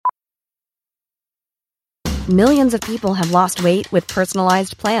Millions of people have lost weight with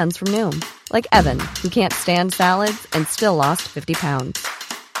personalized plans from Noom. Like Evan, who can't stand salads and still lost 50 pounds.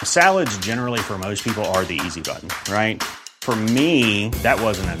 Salads generally for most people are the easy button, right? For me, that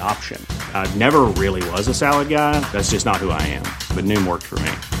wasn't an option. I never really was a salad guy. That's just not who I am. But Noom worked for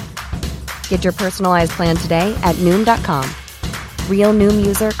me. Get your personalized plan today at Noom.com. Real Noom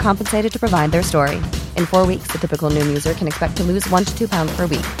user compensated to provide their story. In 4 weeks, the typical Noom user can expect to lose 1 to 2 pounds per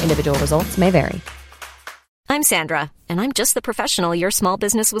week. Individual results may vary. I'm Sandra, and I'm just the professional your small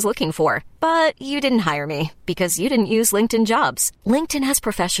business was looking for. But you didn't hire me because you didn't use LinkedIn Jobs. LinkedIn has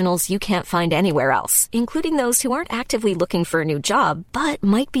professionals you can't find anywhere else, including those who aren't actively looking for a new job, but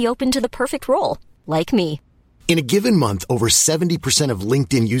might be open to the perfect role, like me. In a given month, over 70% of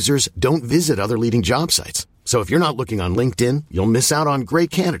LinkedIn users don't visit other leading job sites. So if you're not looking on LinkedIn, you'll miss out on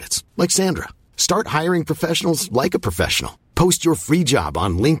great candidates like Sandra. Start hiring professionals like a professional. Post your free job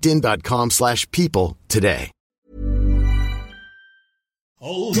on linkedin.com/people today.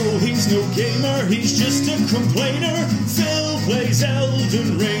 Although he's no gamer, he's just a complainer. Phil plays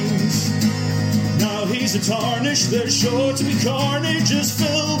Elden Rings. Now he's a tarnish, there's sure to be carnage as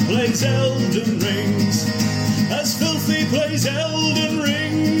Phil plays Elden Rings. As Filthy plays Elden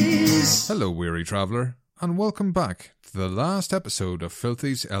Rings. Hello, weary traveller, and welcome back to the last episode of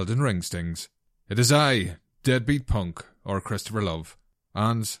Filthy's Elden Ring Stings. It is I, Deadbeat Punk, or Christopher Love,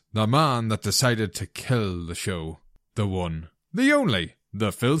 and the man that decided to kill the show. The one, the only,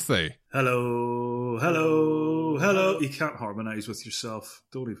 the Filthy. Hello, hello, hello. You can't harmonise with yourself.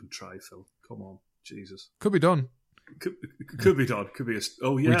 Don't even try, Phil. Come on, Jesus. Could be done. Could be done. Could be a...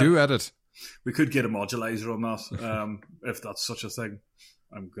 Oh, yeah. We do edit. We could get a modulator on that, if that's such a thing.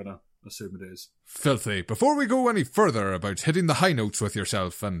 I'm gonna assume it is. Filthy, before we go any further about hitting the high notes with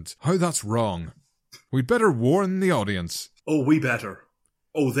yourself and how that's wrong, we'd better warn the audience. Oh, we better.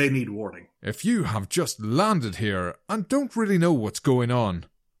 Oh, they need warning. If you have just landed here and don't really know what's going on,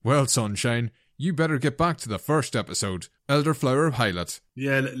 well, sunshine, you better get back to the first episode, Elderflower Pilot.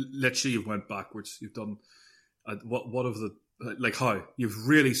 Yeah, literally you've went backwards. You've done... what of the... Like how? You've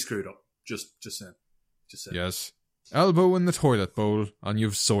really screwed up. Just saying. Yes. Elbow in the toilet bowl and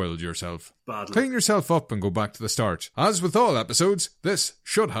you've soiled yourself. Badly. Clean yourself up and go back to the start. As with all episodes, this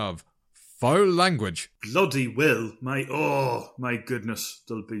should have foul language. Bloody will. My goodness.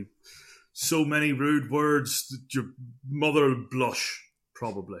 There'll be so many rude words that your mother will blush,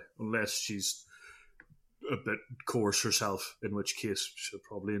 probably. Unless she's a bit coarse herself, in which case she'll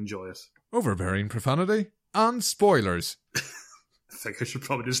probably enjoy it. Overbearing profanity and spoilers. I think I should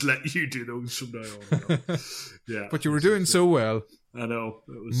probably just let you do those from now on. Yeah. But you were doing so well. I know.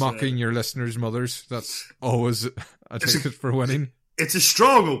 It was, mocking your listeners' mothers. That's always a ticket for winning. It's a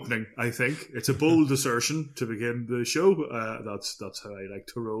strong opening, I think. It's a bold assertion to begin the show. That's how I like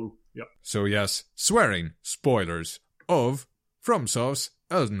to roll. Yep. So yes, swearing, spoilers of FromSoft's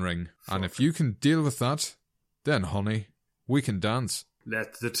Elden Ring. And if you can deal with that, then honey, we can dance.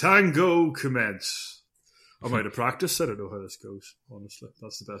 Let the tango commence. I'm out of practice. I don't know how this goes, honestly.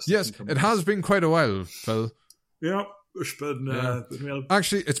 That's the best. Yes, it has been quite a while, Phil. Yeah, it's been...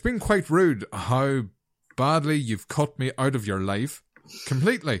 Actually, it's been quite rude how badly you've cut me out of your life.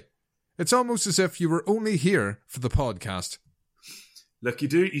 Completely. It's almost as if you were only here for the podcast. Look, you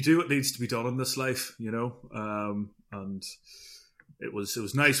do what needs to be done in this life, you know, and it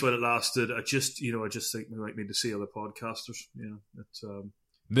was nice when it lasted. I just think we might need to see other podcasters. Yeah, it's...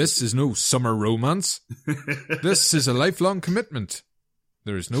 This is no summer romance. This is a lifelong commitment.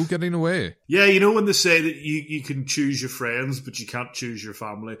 There is no getting away. Yeah, you know when they say that you can choose your friends, but you can't choose your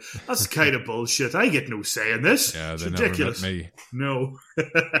family? That's kind of bullshit. I get no say in this. Yeah, it's they ridiculous. Never met me. No.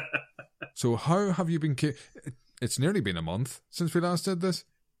 So how have you been... It's nearly been a month since we last did this.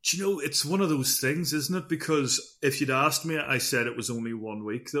 Do you know, it's one of those things, isn't it? Because if you'd asked me, I said it was only 1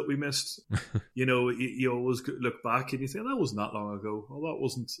 week that we missed. You know, you always look back and you think, that wasn't that long ago. Oh, that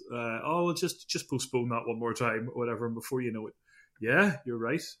wasn't... just postpone that one more time or whatever. And before you know it, yeah, you're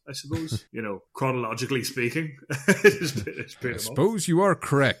right, I suppose. You know, chronologically speaking, it's been a month. I suppose you are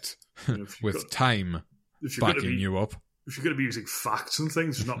correct, with time backing you up. If you're going to be using facts and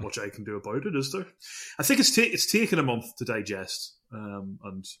things, there's not much I can do about it, is there? I think it's taken a month to digest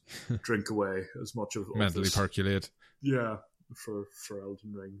and drink away as much of mentally this. Percolate. Yeah, for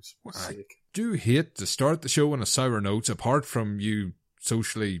Elden Ring's sake. I do hate to start the show on a sour note, apart from you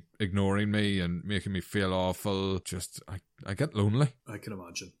socially ignoring me and making me feel awful. Just, I get lonely. I can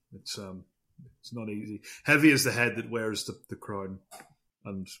imagine. It's not easy. Heavy is the head that wears the crown,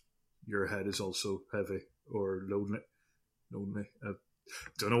 and your head is also heavy or lonely.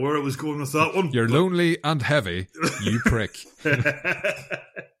 Don't know where I was going with that one. You're lonely and heavy, you prick.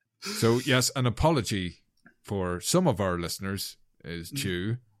 So, yes, an apology for some of our listeners is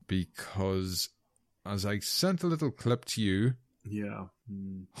due because, as I sent a little clip to you,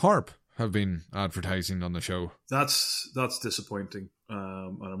 Harp have been advertising on the show. That's disappointing,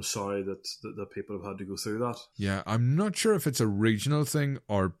 and I'm sorry that people have had to go through that. Yeah, I'm not sure if it's a regional thing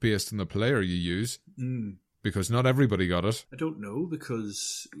or based on the player you use, because not everybody got it. I don't know,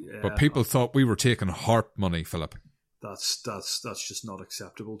 because... but people thought we were taking Harp money, Philip. That's just not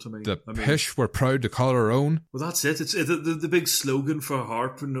acceptable to me. Pish we're proud to call our own. Well, that's it. It's the big slogan for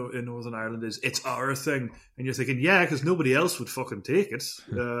Harp in Northern Ireland is "It's our thing," and you're thinking, yeah, because nobody else would fucking take it.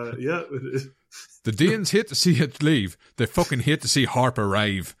 Yeah. The Danes hate to see it leave. They fucking hate to see Harp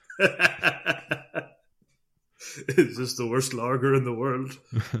arrive. Is this the worst lager in the world?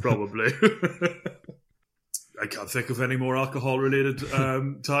 Probably. I can't think of any more alcohol-related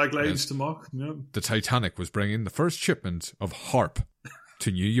taglines to mock. Yeah. The Titanic was bringing the first shipment of Harp to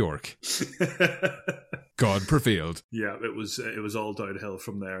New York. God prevailed. Yeah, it was all downhill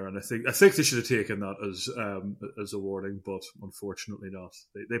from there, and I think they should have taken that as a warning, but unfortunately not.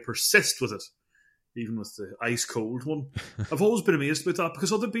 They persist with it, even with the ice cold one. I've always been amazed about that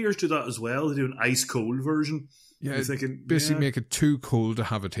because other beers do that as well. They do an ice cold version. Yeah, basically make it too cold to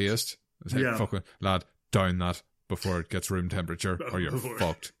have a taste. It's like, fucking lad, down that before it gets room temperature, or you're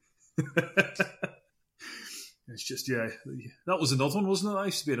fucked. It's just, that was another one, wasn't it? That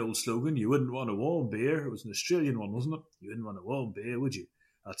used to be an old slogan. You wouldn't want a warm beer. It was an Australian one, wasn't it? You wouldn't want a warm beer, would you?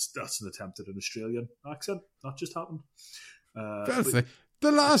 That's an attempt at an Australian accent. That just happened. The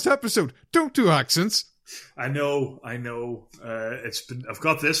last episode. Don't do accents. I know. I've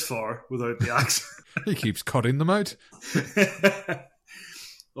got this far without the accent. He keeps cutting them out.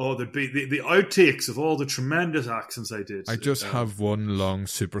 Oh, there'd be the outtakes of all the tremendous accents I did. I just have one long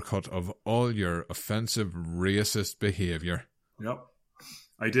supercut of all your offensive racist behaviour. Yep.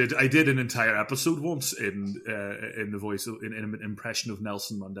 I did an entire episode once in the voice in an impression of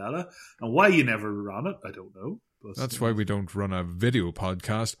Nelson Mandela, and why you never ran it, I don't know. But, that's why we don't run a video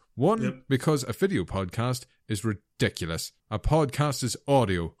podcast. One, because a video podcast is ridiculous. A podcast is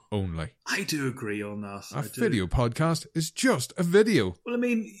audio only. I do agree on that. A video podcast is just a video. Well, I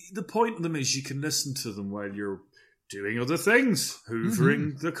mean, the point of them is you can listen to them while you're doing other things.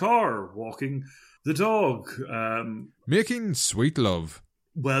 Hoovering the car, walking the dog. Making sweet love.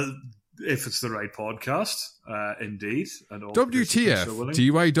 Well, if it's the right podcast, indeed. And all WTF,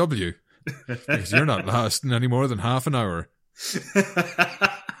 DYW. Because you're not lasting any more than half an hour.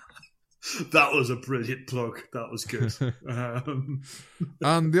 That was a brilliant plug. That was good.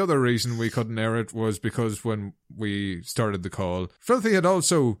 And the other reason we couldn't air it was because when we started the call, Filthy had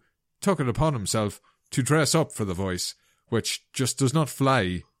also took it upon himself to dress up for the voice, which just does not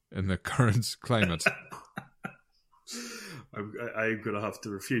fly in the current climate. I'm going to have to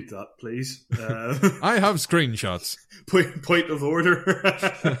refute that, please. I have screenshots. Point of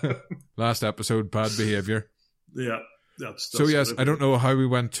order. Last episode, bad behaviour. Yeah. So yes, I don't know how we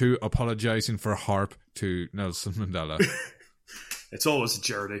went to apologising for Harp to Nelson Mandela. It's always a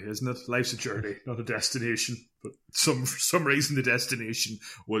journey, isn't it? Life's a journey, not a destination. But for some reason the destination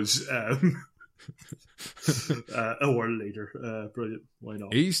was a world leader. Brilliant. Why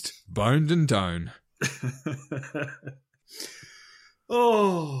not? East, bound and down.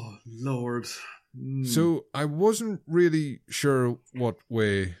 Oh, Lord. So I wasn't really sure what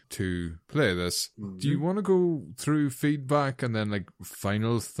way to play this. Do you want to go through feedback and then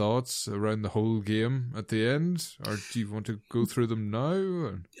final thoughts around the whole game at the end? Or do you want to go through them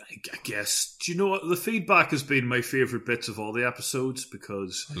now? I guess. Do you know what? The feedback has been my favourite bits of all the episodes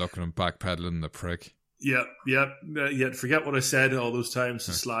because... Look at him backpedaling, the prick. Yeah. Forget what I said all those times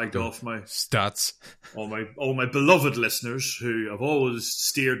and slagged off my stats. All my beloved listeners who have always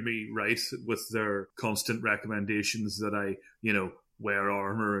steered me right with their constant recommendations that I, wear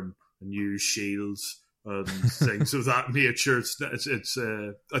armor and use shields and things of that nature. It's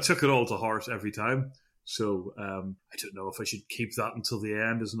I took it all to heart every time. So I don't know if I should keep that until the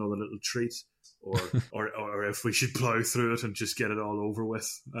end as another little treat. Or if we should plough through it and just get it all over with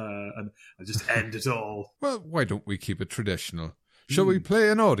and just end it all. Well, why don't we keep it traditional? Shall we play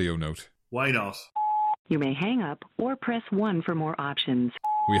an audio note? Why not? You may hang up or press 1 for more options.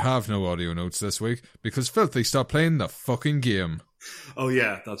 We have no audio notes this week because Filthy stopped playing the fucking game. Oh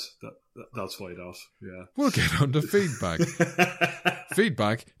yeah, that's why not. Yeah. We'll get on to feedback.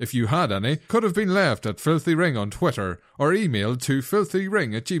 Feedback, if you had any, could have been left at Filthy Ring on Twitter or emailed to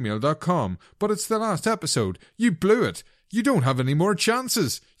filthyring@gmail.com. But it's the last episode. You blew it. You don't have any more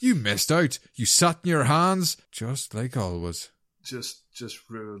chances. You missed out. You sat in your hands, just like always. Just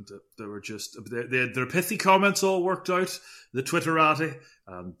ruined it. They were just... Their pithy comments all worked out. The Twitterati.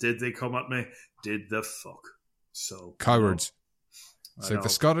 Did they come at me? Did the fuck? So Cowards. It's like the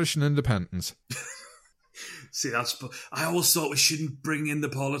Scottish and independence. See, I always thought we shouldn't bring in the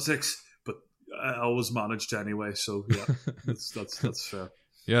politics, but I always managed anyway. So yeah, that's fair.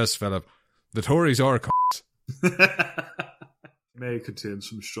 Yes, Philip. The Tories are May contain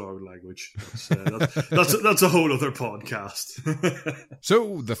some strong language. That's a whole other podcast.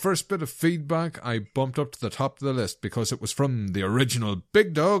 So, the first bit of feedback I bumped up to the top of the list because it was from the original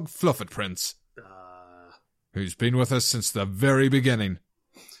Big Dog Fluffit Prince, who's been with us since the very beginning.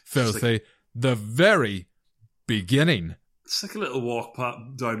 Filthy, the very beginning. It's like a little walk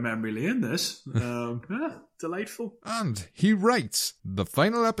down memory lane, this. Delightful. And he writes, the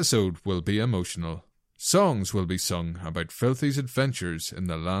final episode will be emotional. Songs will be sung about Filthy's adventures in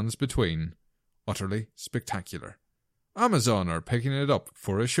the lands between. Utterly spectacular. Amazon are picking it up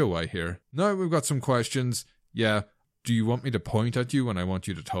for a show, I hear. Now we've got some questions. Yeah, do you want me to point at you when I want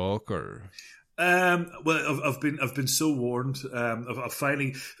you to talk, or...? Well, I've been so warned. I've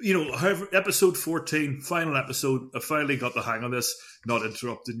finally, however, episode 14, final episode, I finally got the hang of this, not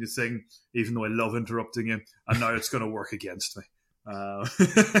interrupting you thing, even though I love interrupting you, and now it's going to work against me.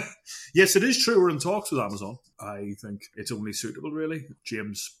 Yes, it is true. We're in talks with Amazon. I think it's only suitable, really.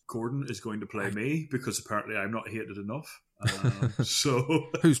 James Corden is going to play me because apparently I'm not hated enough.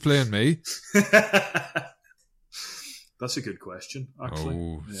 So who's playing me? That's a good question, actually.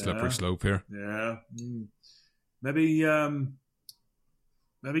 Oh, slippery slope here. Yeah. Maybe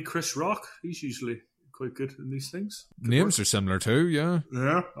Chris Rock. He's usually quite good in these things. Names are similar too, yeah.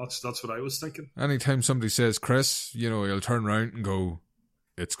 Yeah, that's what I was thinking. Anytime somebody says Chris, he'll turn around and go,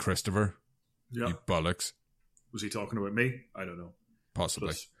 it's Christopher. Yeah. You bollocks. Was he talking about me? I don't know.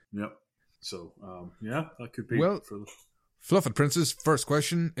 Possibly. Yeah. So, that could be. Well, Fluffit Prince's first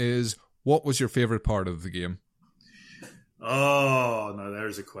question is, what was your favourite part of the game? Oh, now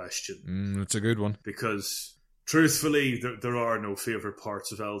there's a question. It's a good one. Because, truthfully, there are no favourite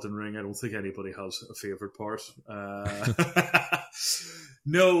parts of Elden Ring. I don't think anybody has a favourite part.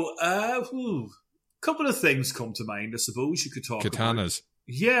 No, couple of things come to mind, I suppose you could talk about. Katanas.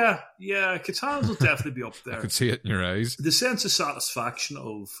 Yeah, katanas will definitely be up there. I could see it in your eyes. The sense of satisfaction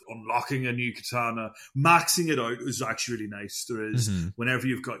of unlocking a new katana, maxing it out is actually really nice. There is, whenever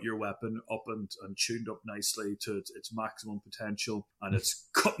you've got your weapon up and tuned up nicely to its maximum potential, and it's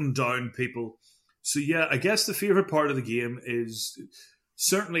cutting down people. So yeah, I guess the favourite part of the game is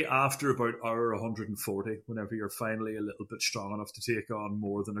certainly after about hour 140, whenever you're finally a little bit strong enough to take on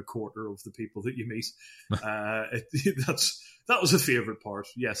more than a quarter of the people that you meet. That was a favourite part.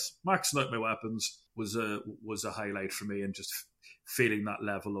 Yes, maxing out my weapons was a highlight for me, and just feeling that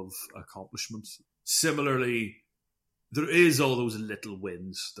level of accomplishment. Similarly, there is all those little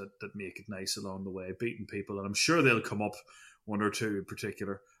wins that make it nice along the way, beating people, and I'm sure they'll come up, one or two in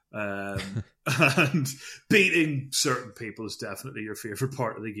particular. And beating certain people is definitely your favourite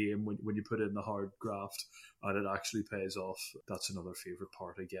part of the game when you put in the hard graft and it actually pays off. That's another favourite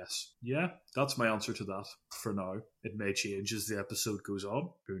part, I guess. Yeah, that's my answer to that for now. It may change as the episode goes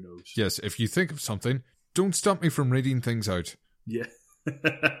on. Who knows? Yes, if you think of something, don't stop me from reading things out. Yeah.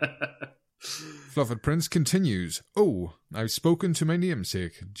 Fluffit Prince continues, I've spoken to my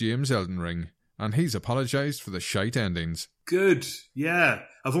namesake, James Elden Ring, and he's apologised for the shite endings. Good, yeah.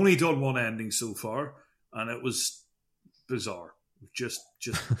 I've only done one ending so far, and it was bizarre. Just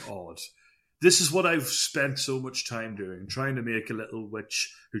odd. This is what I've spent so much time doing, trying to make a little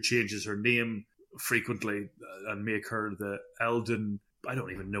witch who changes her name frequently and make her the Elden... I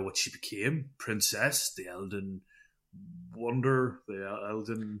don't even know what she became. Princess, the Elden Wonder, the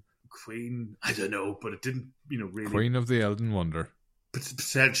Elden Queen. I don't know, but it didn't, really... Queen of the Elden Wonder.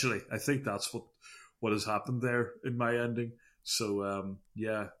 Potentially. I think that's what has happened there in my ending. So, I'm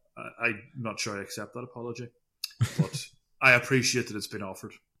not sure I accept that apology. But I appreciate that it's been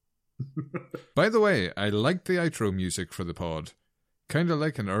offered. By the way, I like the outro music for the pod. Kind of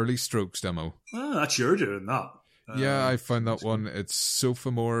like an early Strokes demo. Ah, that's you're doing that. Yeah, I found that one. It's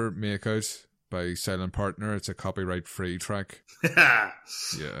Sophomore Makeout by Silent Partner. It's a copyright-free track. Yeah.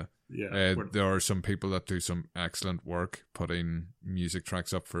 Yeah. There are some people that do some excellent work putting music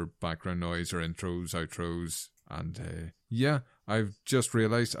tracks up for background noise or intros, outros. And I've just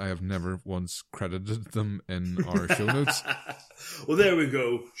realised I have never once credited them in our show notes. Well, there we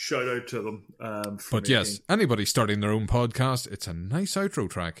go. Shout out to them. Yes, anybody starting their own podcast, it's a nice outro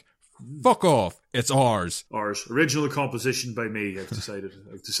track. Fuck off. It's ours. Ours. Original composition by me, I've decided.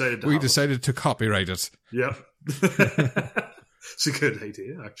 We decided to copyright it. Yep. It's a good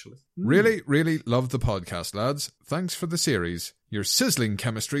idea, actually. Really, really love the podcast, lads. Thanks for the series. Your sizzling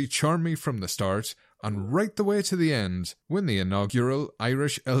chemistry charmed me from the start and right the way to the end when the inaugural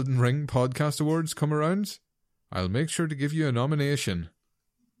Irish Elden Ring Podcast Awards come around. I'll make sure to give you a nomination.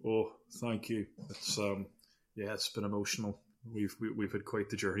 Oh, thank you. It's it's been emotional. We've had quite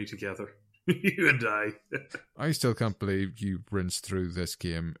the journey together, you and I. I still can't believe you rinsed through this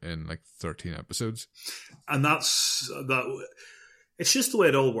game in like 13 episodes. And that's that. It's just the way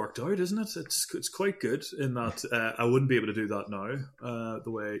it all worked out, isn't it? It's quite good in that I wouldn't be able to do that now.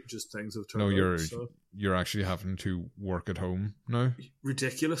 The way just things have turned out. You're actually having to work at home now.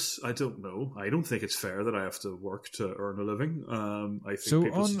 Ridiculous. I don't know. I don't think it's fair that I have to work to earn a living. I think so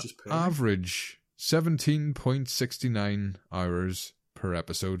people on should just pay average, 17.69 hours per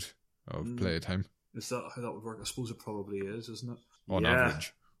episode of playtime. Is that how that would work? I suppose it probably is, isn't it? On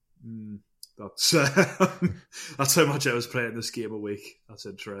average. That's how much I was playing this game a week. That's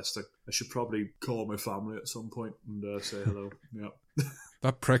interesting. I should probably call my family at some point and say hello. Yeah.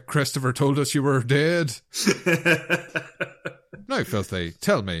 That prick Christopher told us you were dead. Now, Filthy,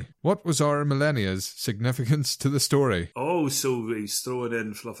 tell me, what was our millennia's significance to the story? Oh, so he's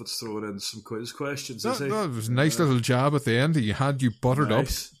Fluffet's throwing in some quiz questions, is he? That was a nice little jab at the end. He had you buttered up.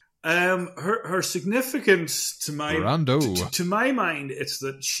 Her significance to my to my mind, it's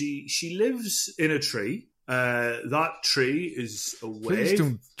that she lives in a tree. That tree is a wave. Please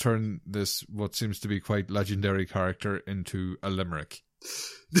don't turn this what seems to be quite legendary character into a limerick.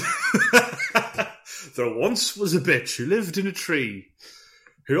 There once was a bitch who lived in a tree,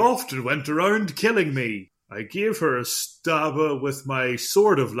 who often went around killing me. I gave her a stabber with my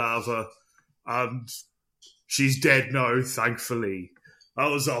sword of lava, and she's dead now, thankfully.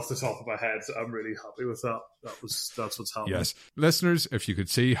 That was off the top of my head. I'm really happy with that. That's what's happening. Yes. Listeners, if you could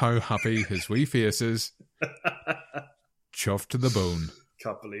see how happy his wee face is, chuffed to the bone.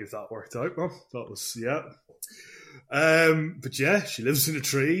 Can't believe that worked out, man. That was, yeah. But yeah, she lives in a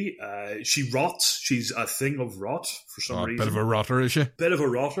tree. She rots. She's a thing of rot for some reason. Bit of a rotter, is she? Bit of a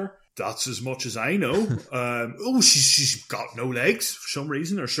rotter. That's as much as I know. She's got no legs for some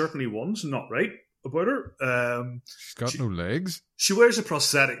reason, or certainly one's not right about her. She's got no legs? She wears a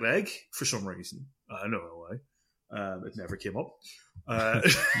prosthetic leg for some reason. I don't know why. It never came up.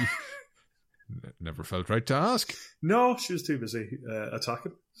 Never felt right to ask. No, she was too busy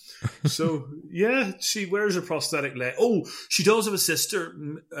attacking. So, yeah, she wears a prosthetic leg. Oh, she does have a sister.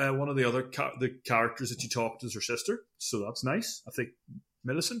 One of the other the characters that you talked to is her sister. So that's nice. I think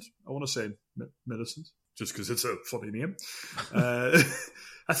Millicent. I want to say Millicent, just because it's a funny name.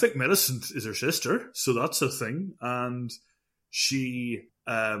 I think Millicent is her sister, so that's a thing. And she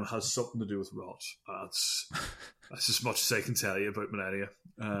has something to do with rot. That's as much as I can tell you about Millennia.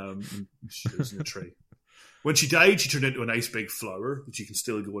 She lives in a tree. When she died, she turned into a nice big flower that you can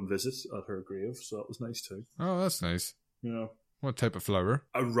still go and visit at her grave, so that was nice too. Oh, that's nice. Yeah. What type of flower?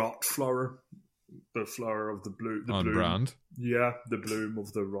 A rot flower. The flower of the bloom. On bloom. brand? Yeah, the bloom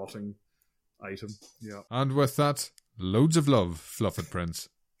of the rotting item. Yeah. And with that, loads of love, Fluffet Prince.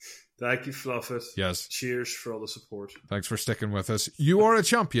 Thank you, Fluffet. Yes. Cheers for all the support. Thanks for sticking with us. You are a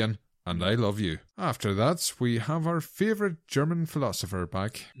champion, and I love you. After that, we have our favourite German philosopher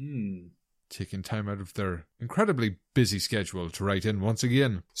back. Taking time out of their incredibly busy schedule to write in once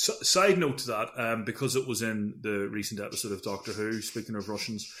again. Side note to that, because it was in the recent episode of Doctor Who, speaking of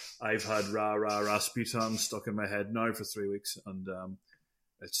Russians, I've had Ra Ra Rasputin stuck in my head now for 3 weeks, and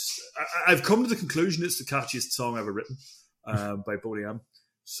I've come to the conclusion it's the catchiest song ever written by Boc Time.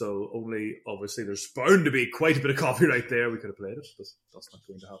 So only, obviously, there's bound to be quite a bit of copyright there. We could have played it, but that's not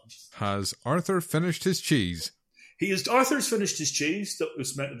going to happen. Has Arthur finished his cheese? Arthur's finished his cheese that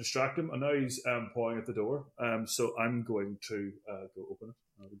was meant to distract him, and now he's pawing at the door. So I'm going to go open it.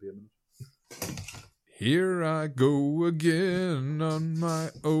 That'll be a minute. Here I go again on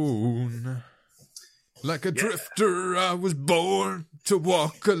my own. Like a drifter, I was born to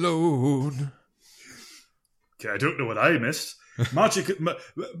walk alone. Okay, I don't know what I missed. Magic,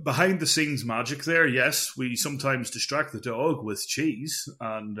 behind the scenes magic there, yes. We sometimes distract the dog with cheese,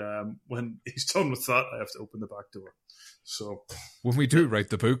 and when he's done with that, I have to open the back door. So when we do write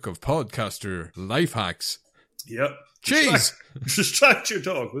the book of podcaster life hacks, yep, cheese! Distract your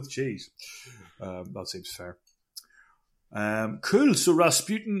dog with cheese. That seems fair. Cool, so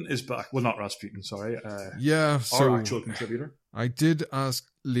Rasputin is back. Well, not Rasputin, sorry. Yeah, so our actual contributor. I did ask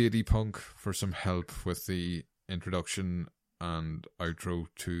Lady Punk for some help with the introduction and outro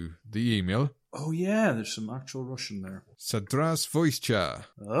to the email. Oh yeah, there's some actual Russian there. Zdravstvuycha.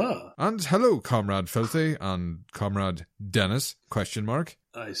 Ah. And hello, Comrade Filthy and Comrade Dennis, ? I like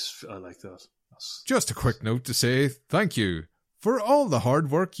that. Just a quick note to say thank you for all the hard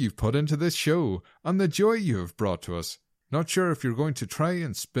work you've put into this show and the joy you have brought to us. Not sure if you're going to try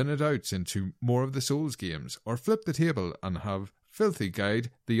and spin it out into more of the Souls games or flip the table and have Filthy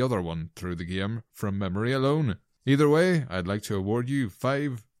guide the other one through the game from memory alone. Either way, I'd like to award you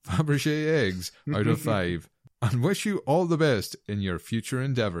 5 Fabergé eggs out of 5 and wish you all the best in your future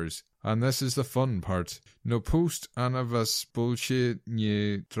endeavours. And this is the fun part. No post anavas bullshit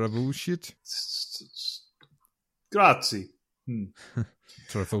nie travushit. Grazie.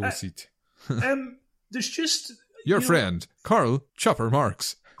 Travushit. There's just... Your friend, Carl Chopper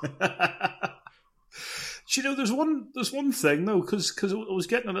Marks. Do you know, there's one thing though, because I was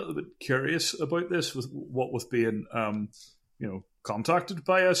getting a little bit curious about this with being contacted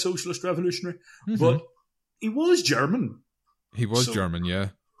by a socialist revolutionary, but he was German. He was German, yeah.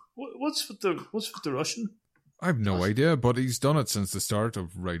 What's with the Russian? I have no idea, but he's done it since the start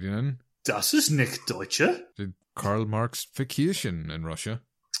of writing in. Das ist nicht Deutsche. Did Karl Marx vacation in Russia?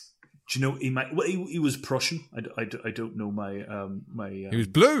 Do you know he was Prussian? I don't know my. He was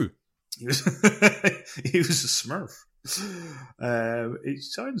blue. He was he was a Smurf. It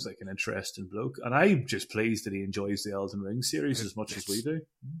sounds like an interesting bloke, and I'm just pleased that he enjoys the Elden Ring series as much as we do.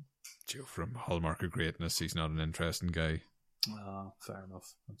 Joe from Hallmark of Greatness, he's not an interesting guy. Fair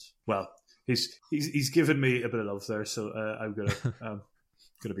enough. Well, he's given me a bit of love there, so I'm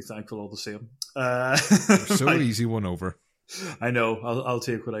gonna be thankful all the same. So easy one over. I know. I'll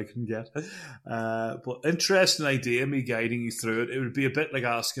take what I can get. But interesting idea, me guiding you through it. It would be a bit like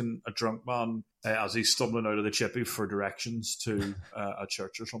asking a drunk man as he's stumbling out of the chippy for directions to a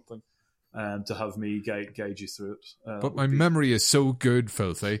church or something, to have me guide you through it. But my memory is so good,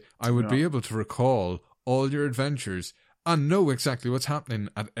 Filthy. I would be able to recall all your adventures and know exactly what's happening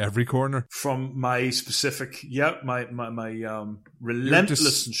at every corner. From my specific, my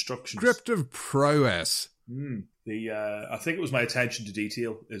relentless instructions. Descriptive prowess. I think it was my attention to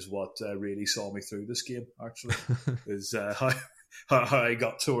detail is what really saw me through this game, actually, is how I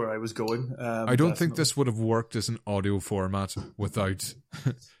got to where I was going. I don't think this would have worked as an audio format without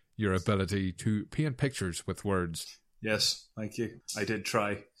your ability to paint pictures with words. Yes, thank you. I did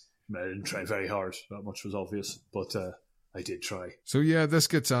try. I didn't try very hard. That much was obvious, but I did try. So yeah, this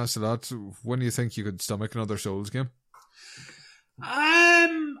gets asked a lot. When do you think you could stomach another Souls game?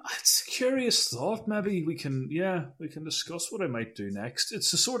 It's a curious thought. Maybe we can discuss what I might do next.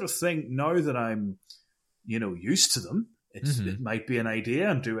 It's the sort of thing now that I'm, used to them. It might be an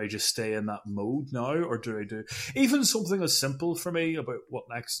idea. And do I just stay in that mode now, or do I do even something as simple for me about what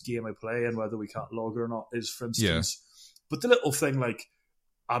next game I play and whether we catalog it or not is, for instance. Yeah. But the little thing like,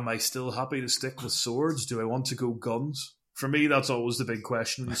 am I still happy to stick with swords? Do I want to go guns? For me, that's always the big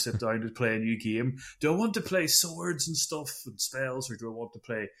question when you sit down to play a new game. Do I want to play swords and stuff and spells, or do I want to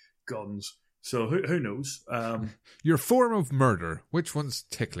play guns? So who knows? Your form of murder, which one's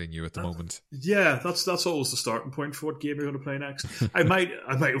tickling you at the moment? Yeah, that's always the starting point for what game you're going to play next. I might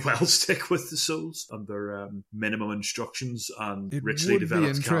well stick with the Souls and their minimum instructions and richly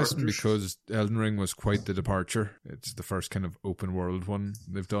developed characters. It would be interesting because Elden Ring was quite the departure. It's the first kind of open world one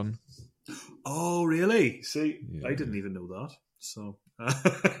they've done. Oh, really? See, yeah. I didn't even know that. So...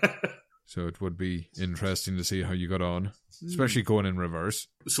 So it would be interesting to see how you got on, especially going in reverse.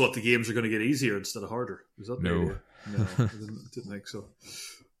 So what, the games are going to get easier instead of harder? Is that no? No, I didn't think so.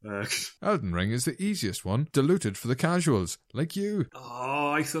 Elden Ring is the easiest one, diluted for the casuals, like you.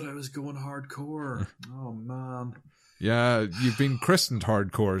 Oh, I thought I was going hardcore. Oh, man. Yeah, you've been christened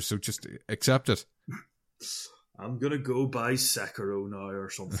hardcore, so just accept it. I'm going to go buy Sekiro now or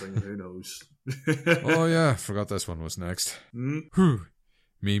something, who knows? Oh yeah, forgot this one was next. Whew.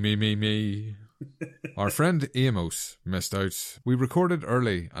 Me. Our friend Amos missed out. We recorded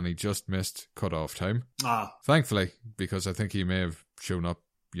early and he just missed cut-off time. Thankfully, because I think he may have shown up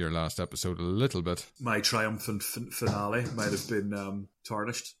your last episode a little bit. My triumphant finale might have been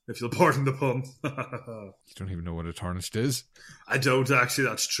tarnished, if you'll pardon the pun. You don't even know what a tarnished is? I don't, actually,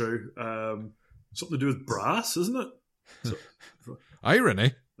 that's true. Something to do with brass, isn't it?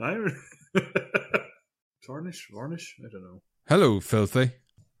 Irony. Tarnish, varnish, I don't know. Hello, Filthy.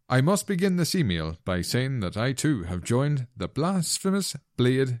 I must begin this email by saying that I too have joined the Blasphemous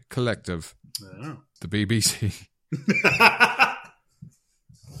Blade Collective, the BBC.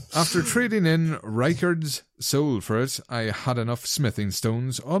 After trading in Reichard's soul for it, I had enough smithing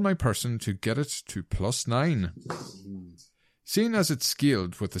stones on my person to get it to +9. Seeing as it's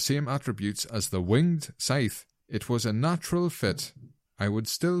scaled with the same attributes as the winged scythe, it was a natural fit. I would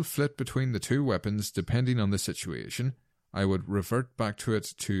still flit between the two weapons depending on the situation. I would revert back to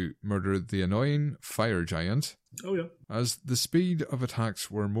it to murder the annoying fire giant. Oh, yeah. As the speed of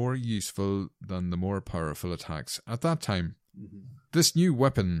attacks were more useful than the more powerful attacks at that time. Mm-hmm. This new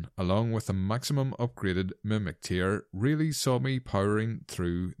weapon, along with a maximum upgraded mimic tier, really saw me powering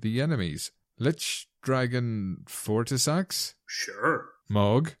through the enemies. Lich Dragon Fortisax, Sure.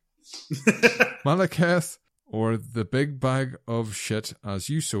 Mog, Malekith, or the Big Bag of Shit, as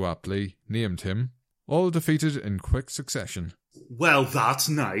you so aptly named him, all defeated in quick succession. Well, that's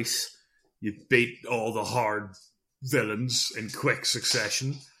nice. You beat all the hard villains in quick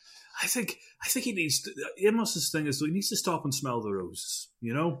succession. I think he needs to, Amos's thing is, though, he needs to stop and smell the roses.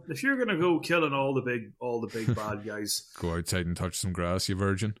 You know, if you're gonna go killing all the big bad guys, go outside and touch some grass, you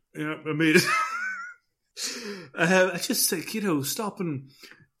virgin. Yeah, I mean, I just think, you know, stop and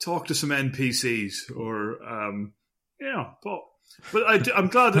talk to some NPCs or but I'm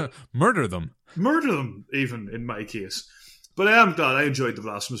glad that murder them even in my case. But I am glad I enjoyed the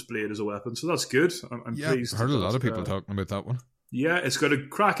Blasphemous Blade as a weapon, so that's good. I'm pleased. I've heard a lot of people talking about that one. Yeah, it's got a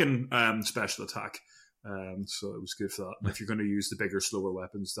cracking special attack, so it was good for that. If you're going to use the bigger, slower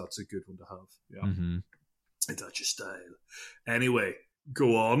weapons, that's a good one to have. Yeah, That's your style. Anyway,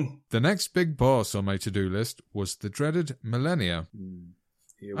 go on. The next big boss on my to-do list was the dreaded Millennia.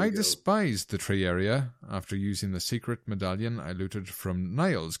 I despised the tree area after using the secret medallion I looted from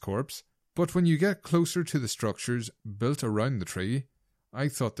Niall's corpse, but when you get closer to the structures built around the tree, I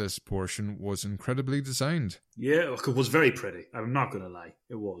thought this portion was incredibly designed. Yeah, it was very pretty. I'm not going to lie.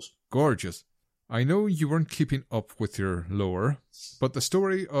 It was. Gorgeous. I know you weren't keeping up with your lore, but the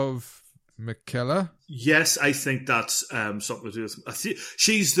story of Michaela? Yes, I think that's something to do with...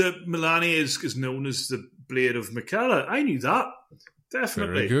 she's the... Milani is known as the Blade of Michaela. I knew that.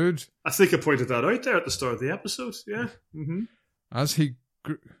 Definitely. Very good. I think I pointed that out there at the start of the episode. Yeah. Mm-hmm. As he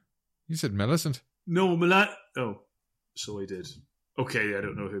grew... You said Millicent? No, Milan... Oh, so I did. Okay, I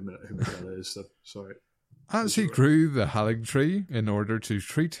don't know who Michaela is, so sorry. As he grew the Halig tree in order to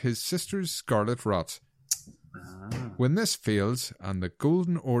treat his sister's scarlet rot. When this failed and the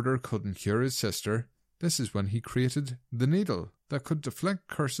Golden Order couldn't cure his sister, this is when he created the needle that could deflect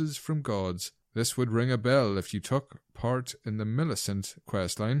curses from gods. This would ring a bell if you took part in the Millicent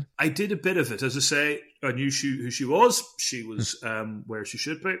questline. I did a bit of it. As I say, I knew who she was. She was where she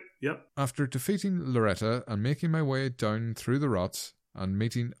should be. Yep. After defeating Loretta and making my way down through the rot and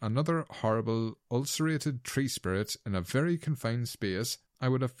meeting another horrible ulcerated tree spirit in a very confined space, I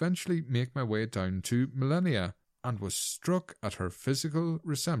would eventually make my way down to Millennia, and was struck at her physical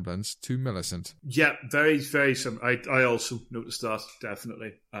resemblance to Millicent. Yeah, very, very similar. I also noticed that,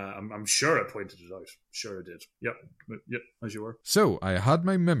 definitely. I'm sure I pointed it out. Sure I did. Yep, as you were. So, I had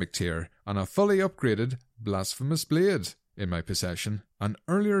my Mimic Tier and a fully upgraded Blasphemous Blade in my possession. An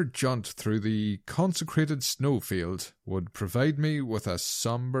earlier jaunt through the consecrated snowfield would provide me with a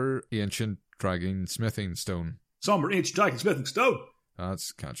somber ancient dragon smithing stone. Somber ancient dragon smithing stone?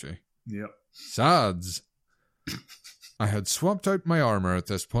 That's catchy. Yep. Sads. I had swapped out my armour at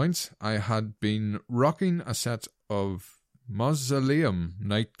this point. I had been rocking a set of Mausoleum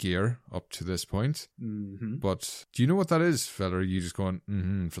night gear up to this point. Mm-hmm. But do you know what that is, fella? Or are you just going,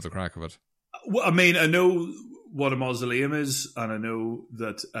 for the crack of it? Well, I mean, I know what a mausoleum is, and I know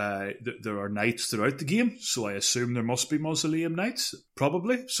that there are knights throughout the game, so I assume there must be mausoleum knights.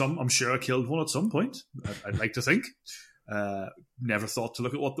 Probably. Some. I'm sure I killed one at some point. I'd like to think. Never thought to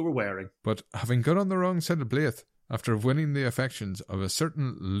look at what they were wearing. But having got on the wrong side of Blythe, after winning the affections of a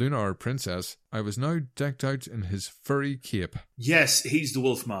certain lunar princess, I was now decked out in his furry cape. Yes, he's the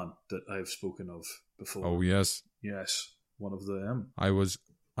Wolfman that I've spoken of before. Oh, yes. Yes, one of them. I was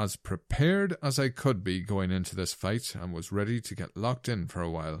as prepared as I could be going into this fight and was ready to get locked in for a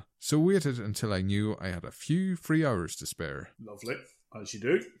while. So waited until I knew I had a few free hours to spare. Lovely. As you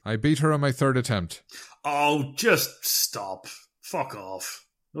do. I beat her on my third attempt. Oh, just stop. Fuck off.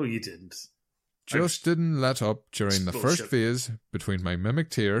 No, you didn't. Just didn't let up during the first phase between my Mimic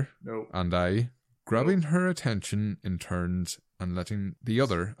Tier and I, grabbing her attention in turns and letting the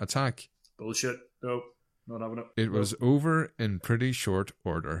other attack. Bullshit. No, not having it. It was over in pretty short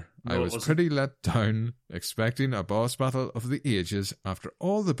order. I was pretty let down, expecting a boss battle of the ages after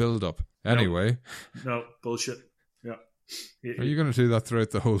all the build-up. Anyway. No, bullshit. Yeah. Are you going to do that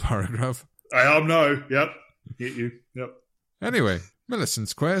throughout the whole paragraph? I am now. Yep. Hit you. Yep. Anyway,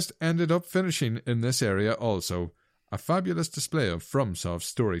 Millicent's quest ended up finishing in this area also. A fabulous display of FromSoft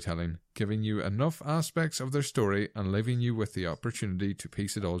storytelling, giving you enough aspects of their story and leaving you with the opportunity to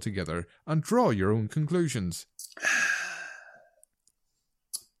piece it all together and draw your own conclusions.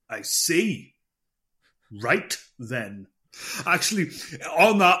 I see. Right then. Actually,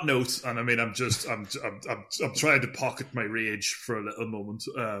 on that note, and I mean, I'm trying to pocket my rage for a little moment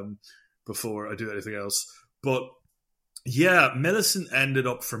before I do anything else. But yeah, Millicent ended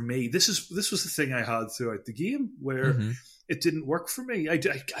up for me. This was the thing I had throughout the game where it didn't work for me. I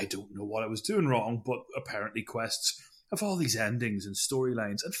don't know what I was doing wrong, but apparently quests have all these endings and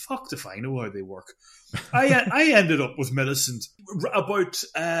storylines, and fucked if I know how they work. I ended up with Millicent about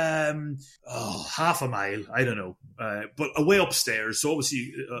half a mile, I don't know, but away upstairs. So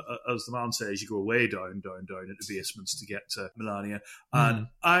obviously, as the man says, you go way down into basements to get to Melania. And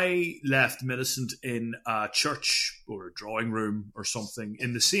I left Millicent in a church or a drawing room or something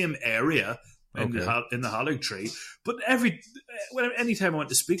in the same area. In the Hallig Tree, but anytime I went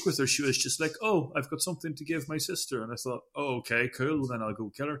to speak with her, she was just like, "Oh, I've got something to give my sister," and I thought, "Oh, okay, cool. Well, then I'll go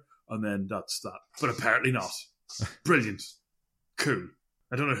kill her," and then that's that. But apparently not. Brilliant, cool.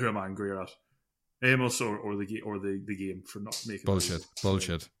 I don't know who I'm angry at, Amos or the game for not making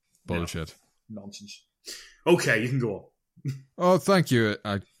bullshit. Yeah, nonsense. Okay, you can go on. Oh, thank you.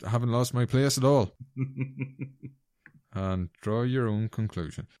 I haven't lost my place at all. And draw your own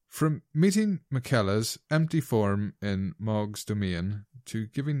conclusion. From meeting Michaela's empty form in Mog's domain to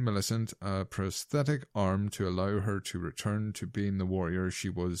giving Millicent a prosthetic arm to allow her to return to being the warrior she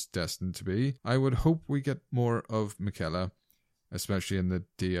was destined to be, I would hope we get more of Michaela, especially in the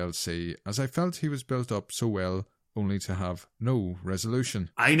DLC, as I felt he was built up so well only to have no resolution.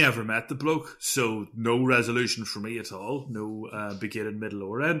 I never met the bloke, so no resolution for me at all. No beginning, middle,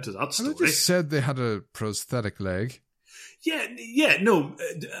 or end to that story. And I just said they had a prosthetic leg. No.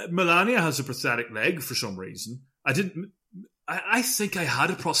 Melania has a prosthetic leg for some reason. I think I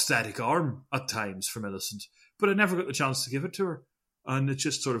had a prosthetic arm at times for Millicent, but I never got the chance to give it to her, and it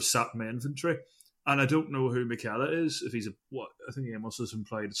just sort of sat in my inventory. And I don't know who Michaela is. If he's I think Amos has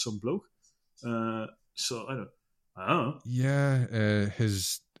implied some bloke. So I don't know. Yeah,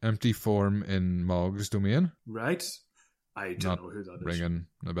 his empty form in Mog's domain. Right. I don't know who that is. Ringing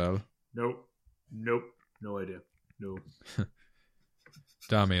a bell. Nope. No idea. No.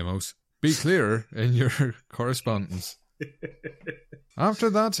 Damn, Amos. Be clear in your correspondence. After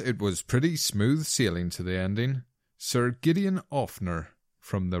that, it was pretty smooth sailing to the ending. Sir Gideon Offner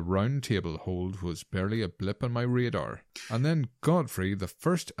from the Round Table Hold was barely a blip on my radar. And then Godfrey, the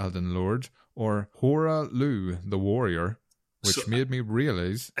first Elden Lord, or Hora Lu, the warrior, which made me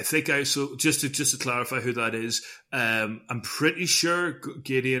realise... I think just to clarify who that is, I'm pretty sure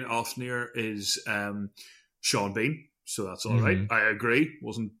Gideon Offner is... Sean Bean, so that's all right. I agree,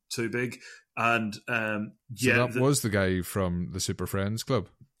 wasn't too big. And so that was the guy from the Super Friends Club?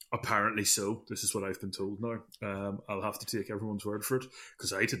 Apparently so. This is what I've been told now. I'll have to take everyone's word for it,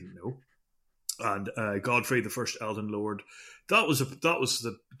 because I didn't know. And Godfrey, the first Elden Lord, that was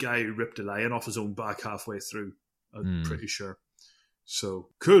the guy who ripped a lion off his own back halfway through, I'm pretty sure. So,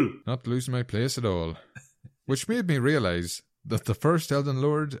 cool. Not losing my place at all. Which made me realise that the first Elden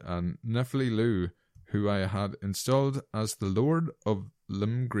Lord and Nephili Lu, who I had installed as the Lord of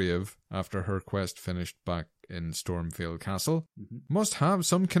Limgrave after her quest finished back in Stormvale Castle, must have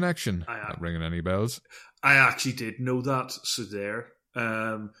some connection. Not ringing any bells. I actually did know that, so there.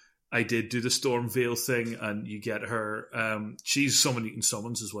 I did do the Stormvale thing, and you get her. She's someone you can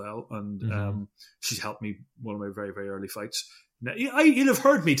summons as well, and she's helped me one of my very, very early fights. Now, you'll have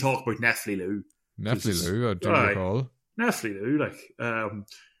heard me talk about Nephili Lu. Nephili Lu, I do recall. Nephili Lu,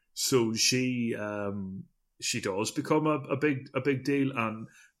 so she does become a big deal, and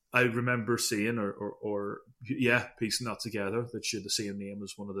I remember seeing or piecing that together that she had the same name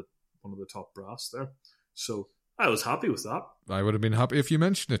as one of the top brass there. So I was happy with that. I would have been happy if you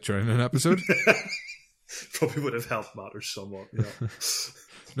mentioned it during an episode. Probably would have helped matters somewhat. Yeah.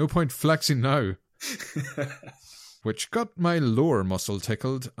 No point flexing now. Which got my lower muscle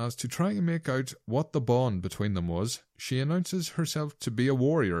tickled as to try and make out what the bond between them was. She announces herself to be a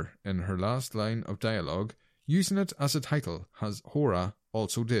warrior in her last line of dialogue, using it as a title, as Hora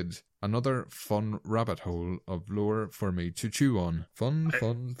also did. Another fun rabbit hole of lore for me to chew on.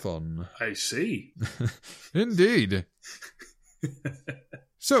 Fun. I see. Indeed.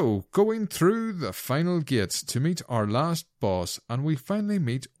 So, going through the final gates to meet our last boss, and we finally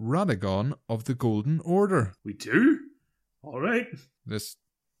meet Radagon of the Golden Order. We do? All right.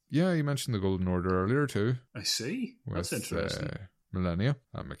 You mentioned the Golden Order earlier too. I see. That's interesting. Melania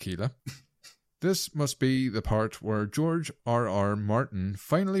and Michaela. This must be the part where George R.R. Martin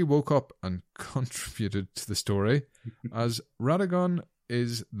finally woke up and contributed to the story, as Radagon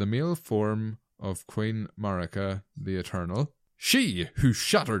is the male form of Queen Marika the Eternal. She who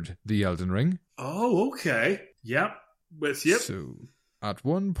shattered the Elden Ring. Oh, okay. Yep. With you. So, at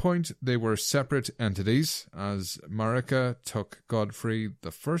one point, they were separate entities, as Marika took Godfrey, the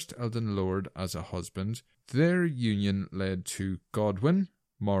first Elden Lord, as a husband. Their union led to Godwyn,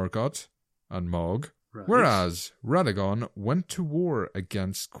 Morgoth, and Mog. Right. Whereas Radagon went to war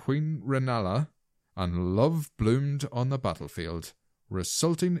against Queen Renala, and love bloomed on the battlefield,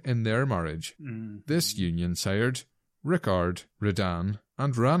 resulting in their marriage. This union sired Rickard, Redan,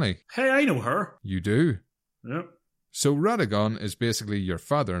 and Rani. Hey, I know her. You do? Yep. So Radagon is basically your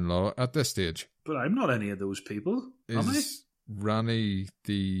father-in-law at this stage. But I'm not any of those people, am I? Is Rani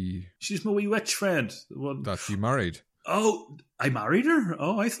the... She's my wee witch friend. The one... that you married? Oh, I married her?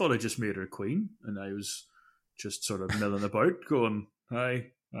 Oh, I thought I just made her queen. And I was just sort of milling about going, hi,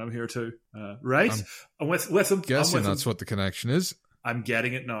 I'm here too. Right? I'm with him. Guessing that's what the connection is. I'm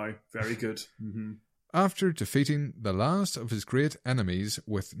getting it now. Very good. Mm-hmm. After defeating the last of his great enemies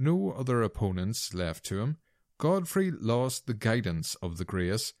with no other opponents left to him, Godfrey lost the guidance of the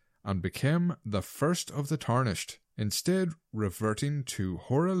Grace and became the first of the Tarnished, instead reverting to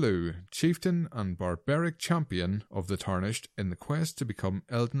Horalu, chieftain and barbaric champion of the Tarnished in the quest to become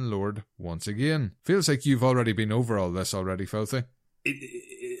Elden Lord once again. Feels like you've already been over all this already, Filthy.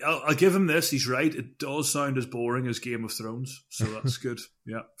 I'll give him this, he's right. It does sound as boring as Game of Thrones, so that's good.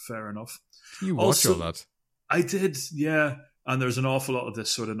 Yeah, fair enough. You watch all that? I did, yeah. And there's an awful lot of this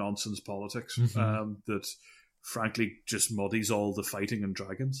sort of nonsense politics that frankly just muddies all the fighting and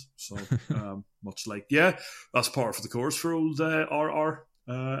dragons. So much like, yeah, that's par for the course for old RR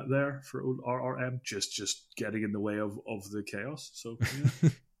there, for old RRM, just getting in the way of the chaos. So yeah,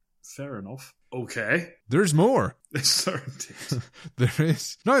 fair enough. Okay. There's more. There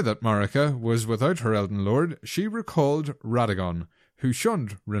is. Now that Marika was without her Elden Lord, she recalled Radagon, who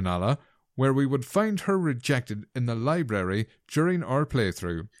shunned Renala, where we would find her rejected in the library during our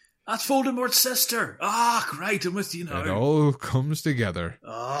playthrough. That's Voldemort's sister. Great, I'm with you now. It all comes together.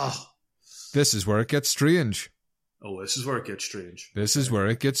 This is where it gets strange. Oh, this is where it gets strange. This is where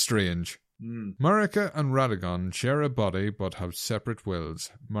it gets strange. Marika and Radagon share a body but have separate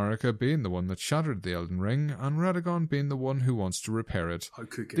wills, Marika being the one that shattered the Elden Ring and Radagon being the one who wants to repair it. How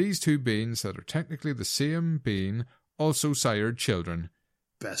cooking. These two beings that are technically the same being also sired children.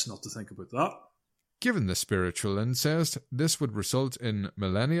 Best not to think about that. Given the spiritual incest, this would result in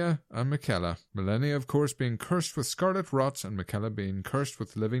Millennia and Michaela. Millennia, of course, being cursed with scarlet rot and Michaela being cursed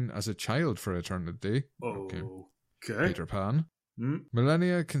with living as a child for eternity. Okay. Peter Pan.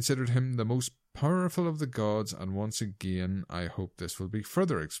 Millennia considered him the most powerful of the gods, and once again, I hope this will be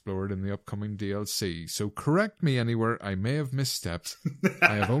further explored in the upcoming DLC, so correct me anywhere I may have misstepped.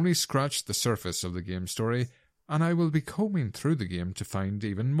 I have only scratched the surface of the game story, and I will be combing through the game to find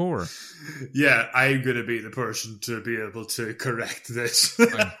even more. Yeah, I'm going to be the person to be able to correct this.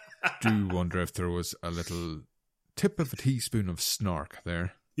 I do wonder if there was a little tip of a teaspoon of snark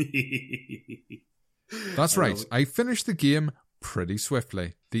there. That's right, I finished the game pretty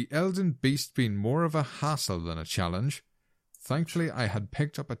swiftly, the Elden Beast being more of a hassle than a challenge. Thankfully, I had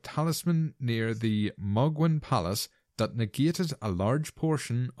picked up a talisman near the Mogwin Palace that negated a large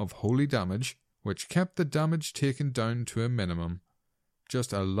portion of holy damage, which kept the damage taken down to a minimum.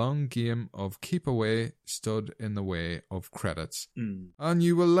 Just a long game of keep away stood in the way of credits. And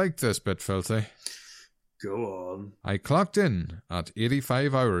you will like this bit, Filthy. Go on. I clocked in at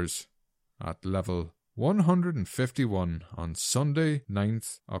 85 hours at level 151 on Sunday,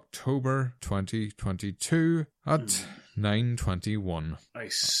 9th October 2022 at 9:21. I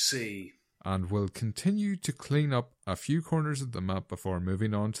see. And will continue to clean up a few corners of the map before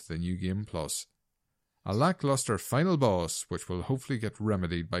moving on to the New Game Plus. A lackluster final boss, which will hopefully get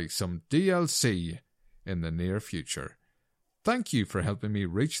remedied by some DLC in the near future. Thank you for helping me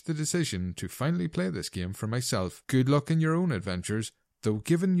reach the decision to finally play this game for myself. Good luck in your own adventures, though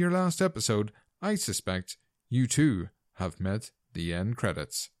given your last episode, I suspect you too have met the end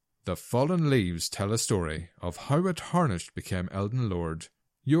credits. The Fallen Leaves tell a story of how a Tarnished became Elden Lord.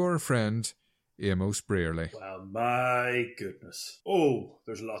 Your friend, Amos Brearley. Well, my goodness. Oh,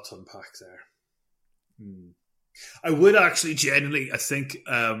 there's a lot to unpack there. I would actually genuinely, I think...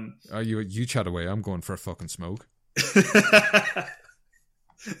 You chat away, I'm going for a fucking smoke.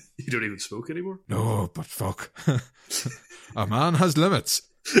 You don't even smoke anymore? No, but fuck. A man has limits.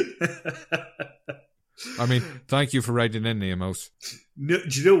 I mean, thank you for writing in, Amos. No,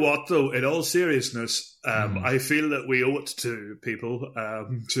 do you know what, though? In all seriousness, I feel that we owe it to people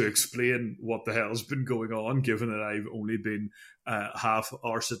to explain what the hell's been going on, given that I've only been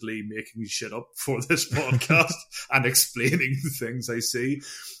half-arsedly making shit up for this podcast and explaining the things I see.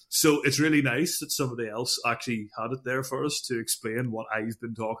 So it's really nice that somebody else actually had it there for us to explain what I've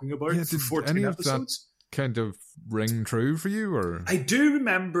been talking about for 14 episodes. Kind of ring true for you, or? I do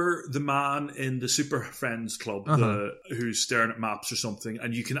remember the man in the Super Friends Club who's staring at maps or something,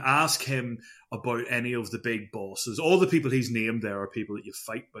 and you can ask him about any of the big bosses. All the people he's named there are people that you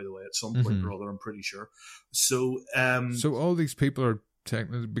fight, by the way, at some point or other, I'm pretty sure. So all these people are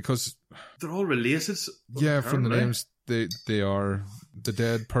technically, because they're all related. Yeah, from the names, they are the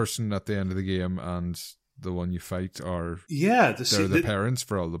dead person at the end of the game and the one you fight, or they're the parents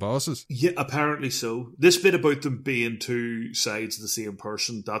for all the bosses. Yeah, apparently so. This bit about them being two sides of the same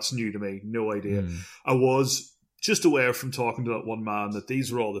person, that's new to me. No idea. I was just aware from talking to that one man that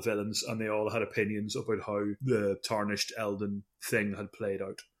these were all the villains, and they all had opinions about how the tarnished Elden thing had played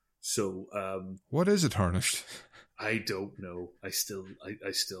out. So, what is it, tarnished? I don't know. I still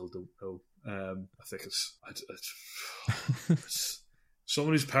don't know. I think it's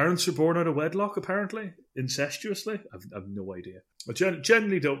someone whose parents are born out of wedlock, apparently, incestuously. I've no idea. I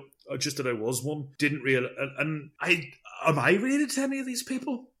generally don't. Just that I was one. Didn't realize. And am I related to any of these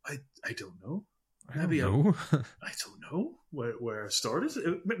people? I don't know. Maybe I don't know where I started.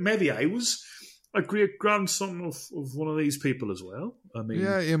 Maybe I was a great grandson of one of these people as well. I mean,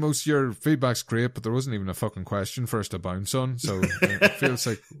 yeah, Amos, your feedback's great, but there wasn't even a fucking question for us to bounce on. So it feels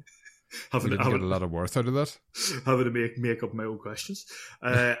like we didn't get a lot of worth out of that. Having to make up my own questions.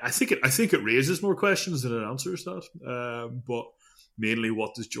 I think it raises more questions than it answers that. But mainly,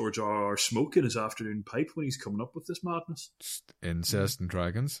 what does George R.R. smoke in his afternoon pipe when he's coming up with this madness? Just incest and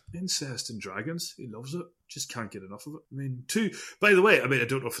dragons. Incest and dragons. He loves it. Just can't get enough of it. I mean, by the way, I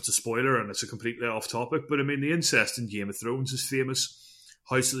don't know if it's a spoiler and it's a completely off topic, but I mean, the incest in Game of Thrones is famous.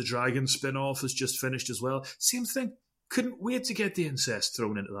 House of the Dragon spin-off has just finished as well. Same thing. Couldn't wait to get the incest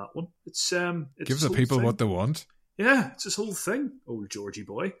thrown into that one. It's give the people what they want. Yeah, it's this whole thing, old Georgie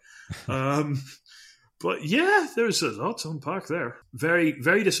boy. But yeah, there's a lot to unpack there. Very,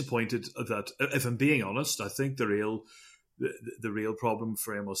 very disappointed that, if I'm being honest, I think the real problem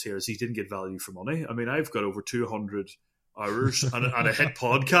for Amos here is he didn't get value for money. I mean, I've got over 200 hours and a hit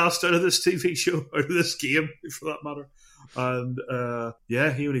podcast out of this TV show, out of this game, for that matter. And he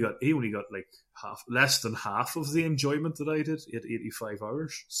only got like less than half of the enjoyment that I did at 85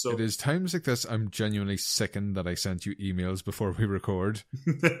 hours. So it is times like this I'm genuinely sickened that I sent you emails before we record,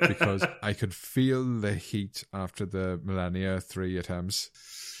 because I could feel the heat after the Millennia 3 attempts.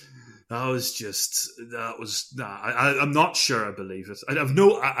 I'm not sure I believe it.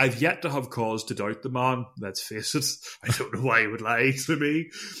 I've yet to have cause to doubt the man. Let's face it. I don't know why he would lie to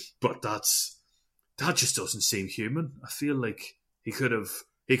me, but that just doesn't seem human. I feel like he could have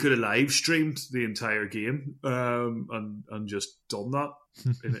live streamed the entire game and just done that.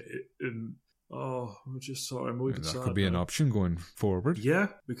 I'm just sorry. I'm that could be an option going forward. Yeah,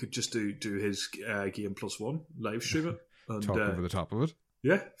 we could just do his game +1, live stream it, and talk over the top of it.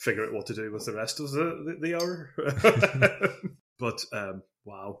 Yeah, figure out what to do with the rest of the hour. But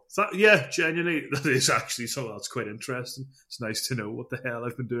wow, genuinely, that is actually that's quite interesting. It's nice to know what the hell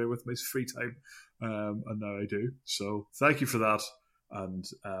I've been doing with my free time, and now I do. So thank you for that, and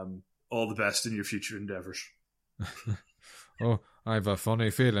all the best in your future endeavours. Oh, I have a funny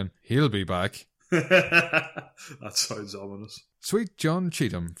feeling he'll be back. That sounds ominous. Sweet John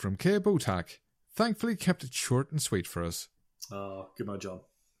Cheatham from Boc thankfully kept it short and sweet for us. Oh, good man, John.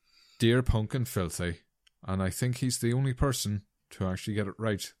 Dear Punk and Filthy, and I think he's the only person to actually get it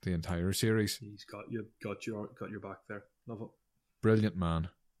right the entire series. He's got your back there. Love it. Brilliant man.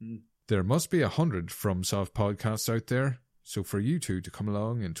 There must be 100 FromSoft podcasts out there, so for you two to come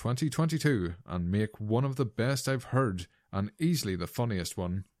along in 2022 and make one of the best I've heard, and easily the funniest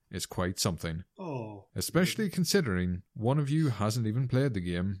one, is quite something. Oh, especially considering one of you hasn't even played the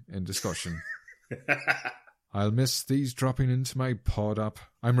game in discussion. I'll miss these dropping into my pod app.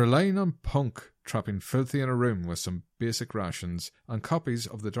 I'm relying on Punk trapping Filthy in a room with some basic rations and copies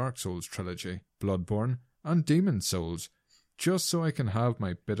of the Dark Souls trilogy, Bloodborne and Demon Souls, just so I can have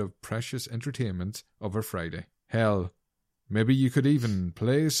my bit of precious entertainment over Friday. Hell, maybe you could even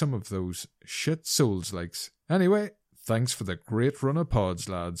play some of those shit Souls-likes. Anyway, thanks for the great run of pods,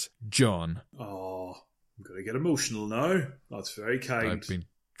 lads. John. Oh, I'm going to get emotional now. That's very kind. I've been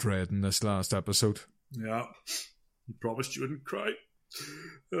dreading this last episode. Yeah, you promised you wouldn't cry.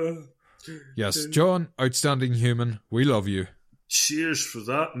 Yes, John, outstanding human. We love you. Cheers for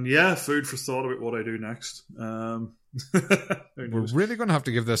that. And yeah, food for thought about what I do next. We're really going to have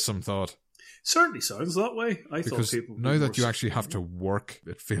to give this some thought. Certainly sounds that way. Because now that you actually have to work,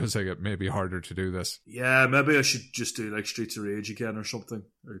 it feels like it may be harder to do this. Yeah, maybe I should just do like Streets of Rage again or something.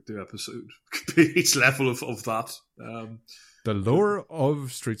 Or do episode. Each level of that. The lore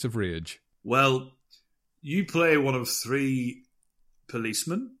of Streets of Rage. Well, you play one of 3 police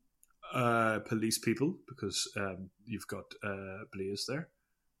people, because you've got Blaze there,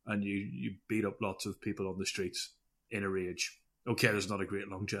 and you beat up lots of people on the streets in a rage. Okay, there's not a great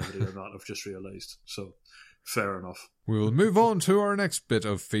longevity on that, I've just realised, so fair enough. We'll move on to our next bit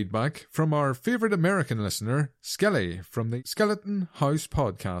of feedback from our favourite American listener, Skelly, from the Skeleton House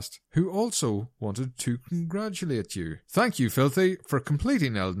podcast, who also wanted to congratulate you. Thank you, Filthy, for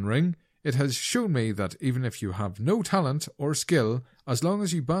completing Elden Ring. It has shown me that even if you have no talent or skill, as long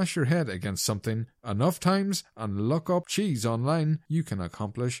as you bash your head against something enough times and look up cheese online, you can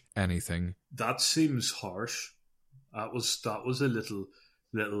accomplish anything. That seems harsh. That was a little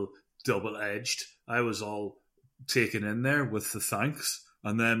double-edged. I was all taken in there with the thanks,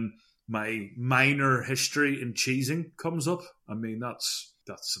 and then my minor history in cheesing comes up. I mean, that's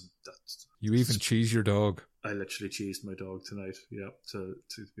You even cheese your dog. I literally cheesed my dog tonight, to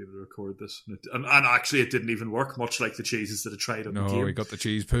be able to record this. And actually, it didn't even work, much like the cheeses that I tried on the game. No, we got the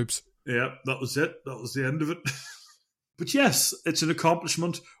cheese poops. Yeah, that was it. That was the end of it. But yes, it's an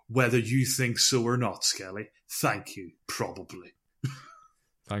accomplishment, whether you think so or not, Skelly. Thank you, probably.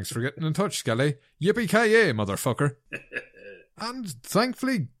 Thanks for getting in touch, Skelly. Yippee-ki-yay, motherfucker. And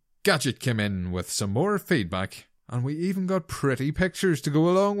thankfully, Gadget came in with some more feedback, and we even got pretty pictures to go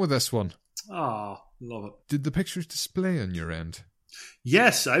along with this one. Ah, love it. Did the pictures display on your end?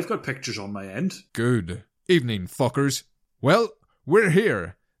 Yes, I've got pictures on my end. Good. Evening, fuckers. Well, we're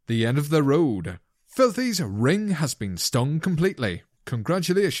here. The end of the road. Filthy's ring has been stung completely.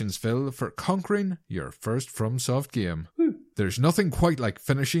 Congratulations, Phil, for conquering your first FromSoft game. There's nothing quite like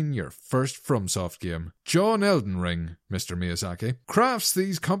finishing your first FromSoft game. John Elden Ring, Mr. Miyazaki, crafts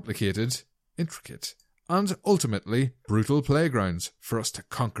these complicated, intricate, and ultimately brutal playgrounds for us to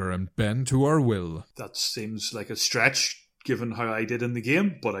conquer and bend to our will. That seems like a stretch, given how I did in the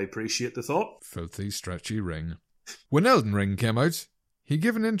game, but I appreciate the thought. Filthy, stretchy ring. When Elden Ring came out, he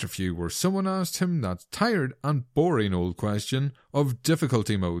gave an interview where someone asked him that tired and boring old question of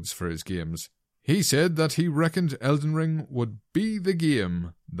difficulty modes for his games. He said that he reckoned Elden Ring would be the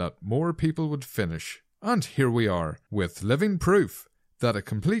game that more people would finish. And here we are, with living proof that a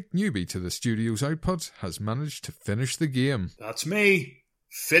complete newbie to the studio's output has managed to finish the game. That's me.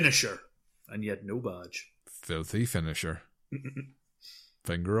 Finisher. And yet no badge. Filthy finisher.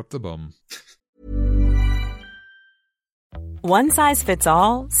 Finger up the bum. One size fits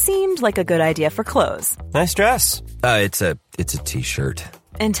all seemed like a good idea for clothes. Nice dress. It's a t-shirt.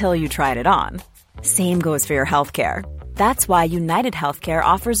 Until you tried it on. Same goes for your healthcare. That's why United Healthcare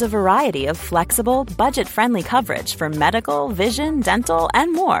offers a variety of flexible, budget-friendly coverage for medical, vision, dental,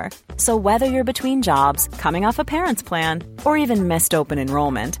 and more. So whether you're between jobs, coming off a parent's plan, or even missed open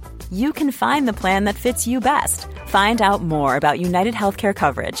enrollment, you can find the plan that fits you best. Find out more about United Healthcare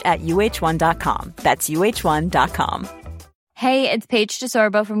coverage at uh1.com. That's uh1.com. Hey, it's Paige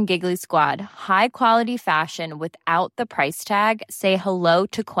DeSorbo from Giggly Squad. High quality fashion without the price tag. Say hello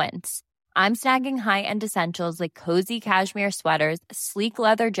to Quince. I'm snagging high-end essentials like cozy cashmere sweaters, sleek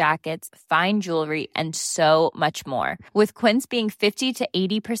leather jackets, fine jewelry, and so much more. With Quince being 50 to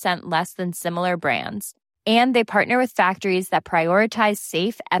 80% less than similar brands. And they partner with factories that prioritize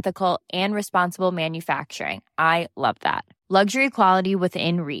safe, ethical, and responsible manufacturing. I love that. Luxury quality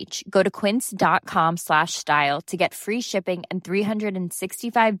within reach. Go to quince.com/style to get free shipping and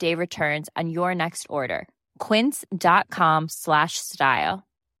 365-day returns on your next order. Quince.com/style.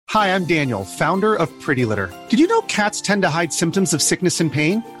 Hi, I'm Daniel, founder of Pretty Litter. Did you know cats tend to hide symptoms of sickness and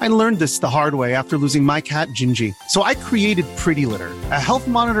pain? I learned this the hard way after losing my cat, Gingy. So I created Pretty Litter, a health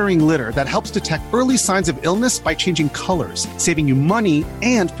monitoring litter that helps detect early signs of illness by changing colors, saving you money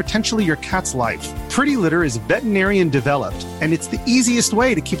and potentially your cat's life. Pretty Litter is veterinarian developed, and it's the easiest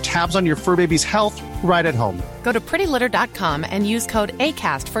way to keep tabs on your fur baby's health right at home. Go to prettylitter.com and use code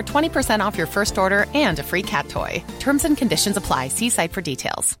ACAST for 20% off your first order and a free cat toy. Terms and conditions apply. See site for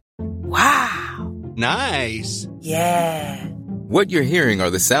details. Wow. Nice. Yeah. What you're hearing are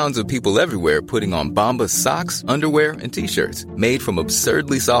the sounds of people everywhere putting on Bombas socks, underwear, and T-shirts made from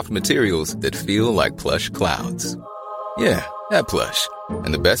absurdly soft materials that feel like plush clouds. Yeah, that plush.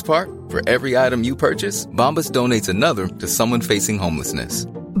 And the best part? For every item you purchase, Bombas donates another to someone facing homelessness.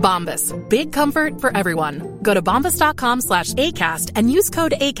 Bombas. Big comfort for everyone. Go to bombas.com/ACAST and use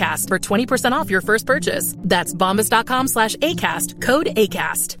code ACAST for 20% off your first purchase. That's bombas.com/ACAST. Code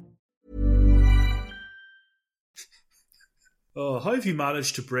ACAST. How have you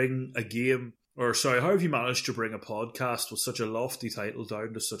managed to bring a podcast with such a lofty title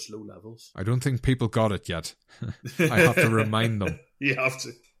down to such low levels? I don't think people got it yet. I have to remind them. You have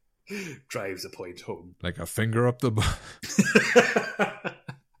to drive the point home. Like a finger up the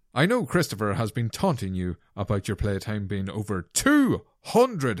I know Christopher has been taunting you about your playtime being over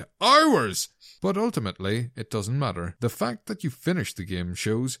 200 hours, but ultimately it doesn't matter. The fact that you finished the game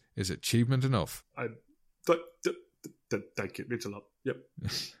shows is achievement enough. Thank you, it's a lot. Yep.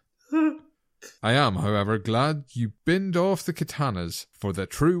 I am, however, glad you binned off the katanas for the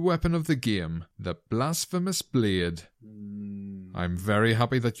true weapon of the game, the blasphemous blade. I'm very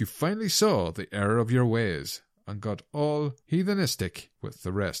happy that you finally saw the error of your ways and got all heathenistic with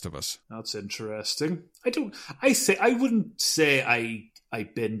the rest of us. That's interesting. I wouldn't say I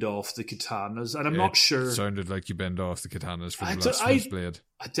bend off the katanas, and I'm not sure. It sounded like you bend off the katanas for the blasphemous blade.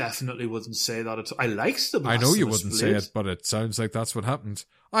 I definitely wouldn't say that at all. I liked the blasphemous I know you wouldn't blade. say it, but it sounds like that's what happened.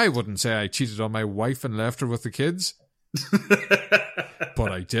 I wouldn't say I cheated on my wife and left her with the kids.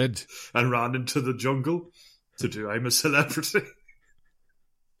 But I did. And ran into the jungle to do I'm a Celebrity.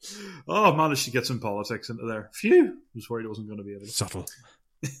 Oh, managed to get some politics into there. Phew. I was worried it wasn't going to be able to. Subtle.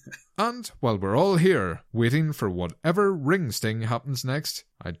 And while we're all here, waiting for whatever ring sting happens next,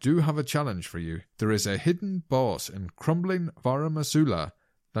 I do have a challenge for you. There is a hidden boss in Crumbling Varamasula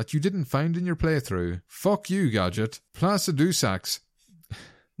that you didn't find in your playthrough. Fuck you, Gadget. Placidusax.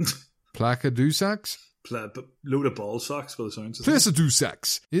 Placidusax? Load of ball sacks by the sounds of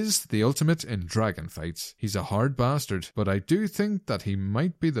Placidusax is the ultimate in dragon fights. He's a hard bastard, but I do think that he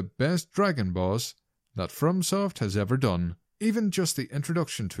might be the best dragon boss that FromSoft has ever done. Even just the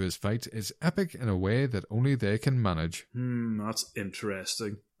introduction to his fight is epic in a way that only they can manage. That's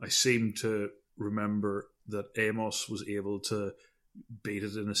interesting. I seem to remember that Amos was able to beat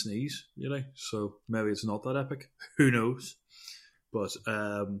it in a sneeze, really. So maybe it's not that epic. Who knows? But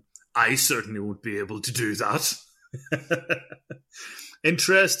I certainly won't be able to do that.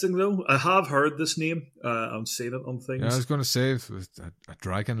 Interesting, though. I have heard this name. I've seen it on things. Yeah, I was going to say, a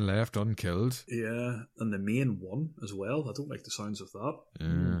dragon left unkilled. Yeah, and the main one as well. I don't like the sounds of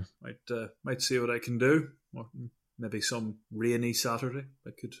that. Yeah. Might see what I can do. Or maybe some rainy Saturday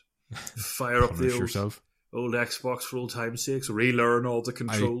I could fire up the old Xbox for old time's sakes, relearn all the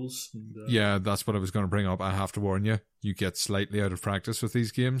controls. Yeah, that's what I was going to bring up. I have to warn you, you get slightly out of practice with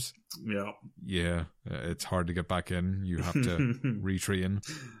these games. Yeah, it's hard to get back in. You have to retrain.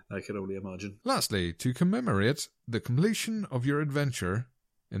 I can only imagine. Lastly, to commemorate the completion of your adventure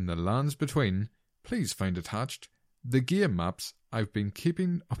in the lands between, please find attached the game maps I've been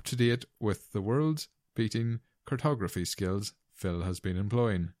keeping up to date with the world's beating cartography skills Phil has been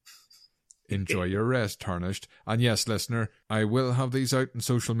employing. Enjoy your rest, Tarnished. And yes, listener, I will have these out on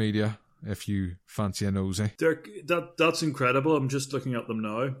social media if you fancy a nosy. That's incredible. I'm just looking at them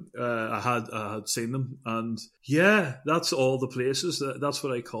now. I had seen them, and yeah, that's all the places. That's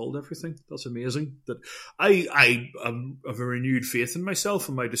what I called everything. That's amazing. That I have a renewed faith in myself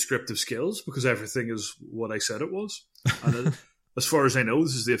and my descriptive skills, because everything is what I said it was. And as far as I know,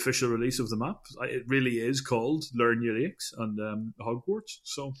 this is the official release of the map. It really is called Learn Your Lakes and Hogwarts.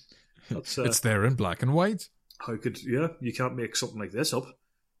 So. It's there in black and white. You can't make something like this up,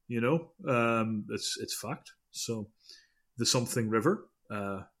 it's fact. So the Something River,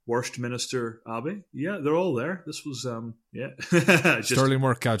 Westminster Abbey, they're all there. This was sterling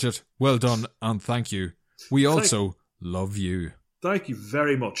work, Gadget. Well done, and thank you. We also love you. Thank you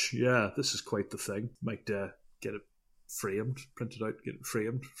very much. This is quite the thing. Might get it framed, printed out, get it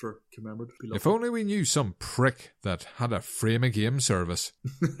framed for commemorative. If only we knew some prick that had a frame a game service.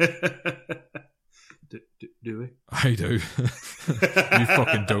 Do we? I do. You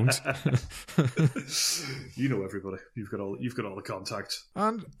fucking don't. You know everybody. You've got all the contacts.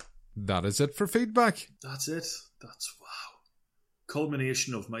 And that is it for feedback. That's it. That's wow.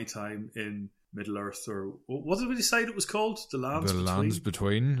 Culmination of my time in Middle Earth, or what did we decide it was called? The Lands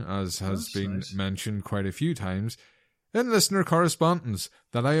Between, as has been mentioned quite a few times in listener correspondence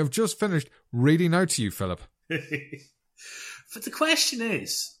that I have just finished reading out to you, Philip. But the question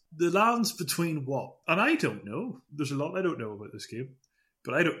is, the lands between what? And I don't know. There's a lot I don't know about this game,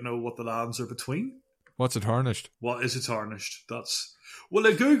 but I don't know what the lands are between. What's a tarnished? What is a tarnished? Will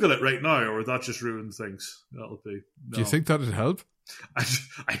I Google it right now, or would that just ruin things? That'll be. No. Do you think that'd help?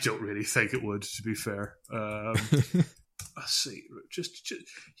 I don't really think it would, to be fair. Let's see. Just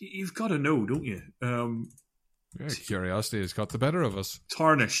you've got to know, don't you? Curiosity has got the better of us.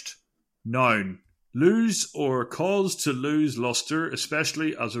 Tarnished. Noun. Lose or cause to lose luster,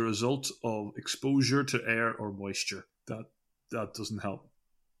 especially as a result of exposure to air or moisture. That doesn't help.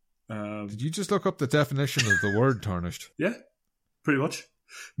 Did you just look up the definition of the word tarnished? Yeah, pretty much.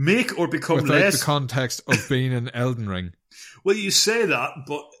 Make or become without less... the context of being in Elden Ring. Well, you say that,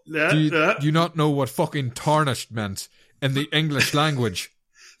 but... Do you not know what fucking tarnished meant in the English language?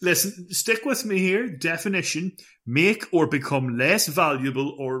 Listen, stick with me here. Definition: make or become less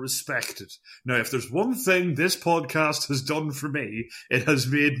valuable or respected. Now, if there's one thing this podcast has done for me, it has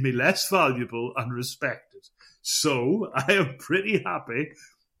made me less valuable and respected. So, I am pretty happy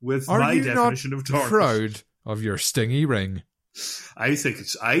with my definition of tarnish. Are you not proud of your stingy ring? I think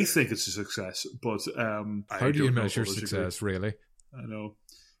it's a success, but how do you measure success, really? I know,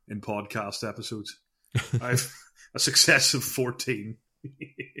 in podcast episodes, I've a success of 14.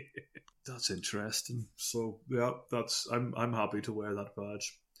 That's interesting. So yeah, I'm happy to wear that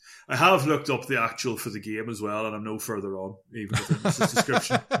badge. I have looked up the actual for the game as well, and I'm no further on, even within this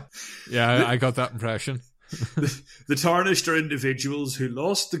description. Yeah, I got that impression. The tarnished are individuals who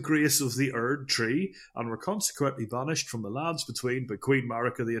lost the grace of the Erd tree and were consequently banished from the lands between by Queen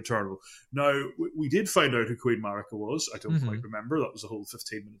Marika the Eternal. Now, we did find out who Queen Marika was. I don't quite remember. That was a whole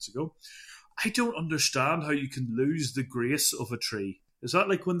 15 minutes ago. I don't understand how you can lose the grace of a tree. Is that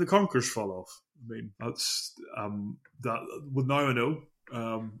like when the conkers fall off? I mean, that's that. Well, now I know.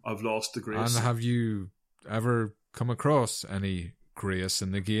 I've lost the grace. And have you ever come across any grace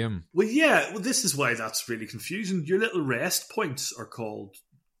in the game? Well, yeah. Well, this is why that's really confusing. Your little rest points are called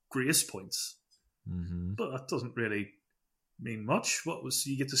grace points, but that doesn't really mean much.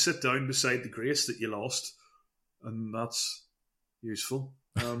 You get to sit down beside the grace that you lost, and that's useful.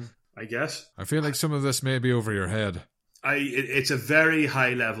 I guess. I feel like some of this may be over your head. It's a very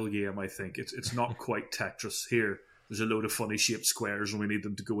high level game. I think it's not quite Tetris here. There's a load of funny shaped squares and we need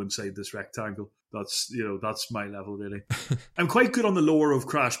them to go inside this rectangle. That's my level really. I'm quite good on the lore of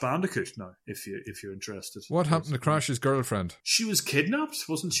Crash Bandicoot now, if you're interested. What happened to Crash's girlfriend? She was kidnapped,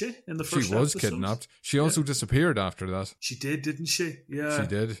 wasn't she? In the first She was episode? kidnapped. She also disappeared after that. She did, didn't she? Yeah. She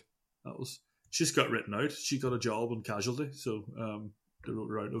did. She just got written out. She got a job on Casualty, so they wrote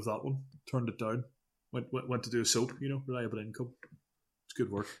her out of that one. Turned it down. Went to do a soap, reliable income. It's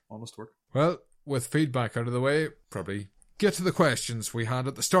good work, honest work. Well, with feedback out of the way, probably get to the questions we had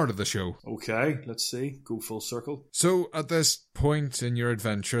at the start of the show. Okay, let's see. Go full circle. So, at this point in your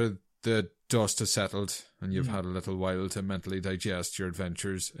adventure, the dust has settled and you've had a little while to mentally digest your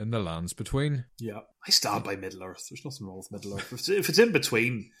adventures in the lands between. Yeah, I stand by Middle-earth. There's nothing wrong with Middle-earth. If it's in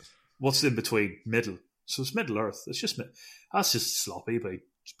between, what's in between? Middle. So it's Middle-earth. That's just sloppy by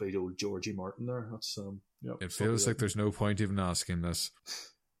old Georgie Martin there. That's it feels like there's no point even asking this.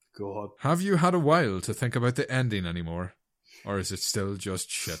 Go on. Have you had a while to think about the ending anymore? Or is it still just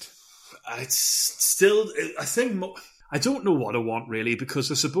shit? It's still, I think, I don't know what I want really,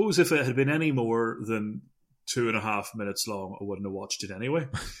 because I suppose if it had been any more than 2.5 minutes long, I wouldn't have watched it anyway.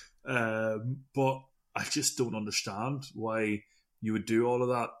 But I just don't understand why you would do all of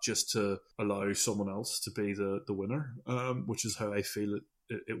that just to allow someone else to be the winner, which is how I feel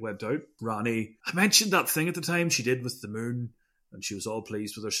it went out. Rani, I mentioned that thing at the time she did with the moon, and she was all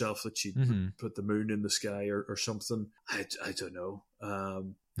pleased with herself that she put the moon in the sky or something. I don't know.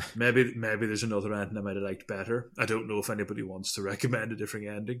 Maybe there's another ending I might have liked better. I don't know if anybody wants to recommend a different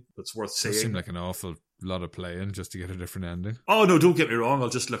ending, but it's worth saying. It seemed like an awful lot of playing just to get a different ending. Oh, no, don't get me wrong. I'll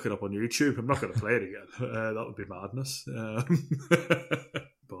just look it up on YouTube. I'm not going to play it again. That would be madness.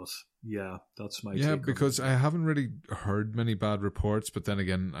 But yeah, that's my take. Yeah, because I haven't really heard many bad reports, but then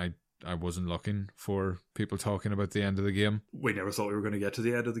again, I wasn't looking for people talking about the end of the game. We never thought we were going to get to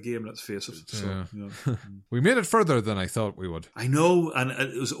the end of the game, let's face it. So, yeah. We made it further than I thought we would. I know, and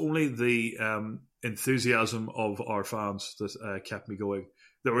it was only the enthusiasm of our fans that kept me going.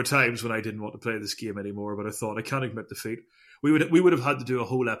 There were times when I didn't want to play this game anymore, but I thought, I can't admit defeat. We would have had to do a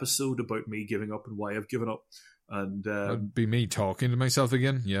whole episode about me giving up and why I've given up. And that'd be me talking to myself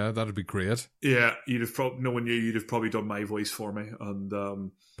again. Yeah, that'd be great. Yeah, knowing you'd have probably done my voice for me,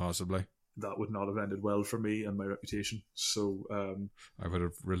 and possibly that would not have ended well for me and my reputation. So I would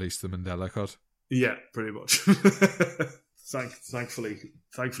have released the Mandela cut. Yeah, pretty much. Thankfully,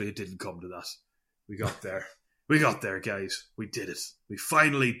 it didn't come to that. We got there. We got there, guys. We did it. We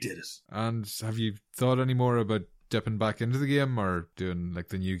finally did it. And have you thought any more about dipping back into the game or doing like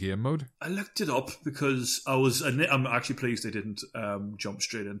the new game mode? I looked it up because I'm actually pleased I didn't jump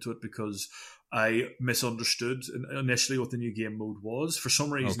straight into it, because I misunderstood initially what the new game mode was. For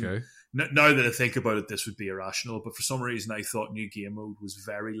some reason, okay. Now that I think about it, this would be irrational, but for some reason I thought new game mode was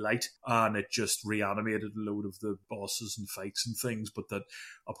very light and it just reanimated a load of the bosses and fights and things, but that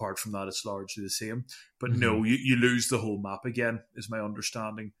apart from that it's largely the same. But no, you lose the whole map again, is my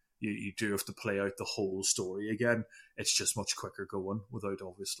understanding. You do have to play out the whole story again. It's just much quicker going without,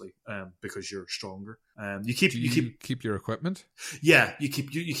 obviously, because you're stronger. You keep your equipment. Yeah, you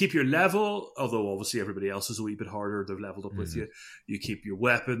keep your level. Although obviously everybody else is a wee bit harder. They've leveled up with you. You keep your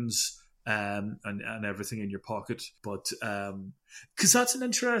weapons and everything in your pocket. But because that's an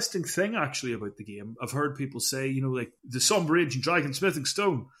interesting thing actually about the game. I've heard people say, like the Sunbridge and Dragon Smithing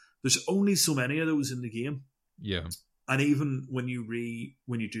Stone. There's only so many of those in the game. Yeah. And even when you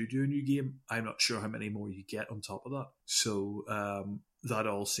do a new game, I'm not sure how many more you get on top of that. So that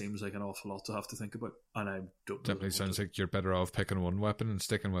all seems like an awful lot to have to think about. And I don't definitely sounds like you're better off picking one weapon and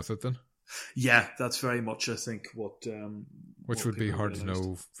sticking with it then. Yeah, that's very much, I think, what which would be hard to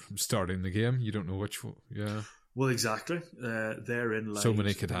know from starting the game. You don't know which one. Yeah. Well, exactly. Therein lies So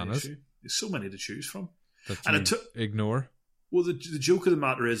many the katanas. issue. There's so many to choose from. That you ignore. Well, the joke of the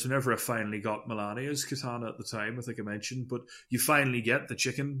matter is, whenever I finally got Melania's katana at the time, I think I mentioned, but you finally get the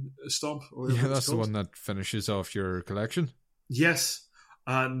chicken stomp. Or whatever Yeah, that's it's the called. one that finishes off your collection. Yes,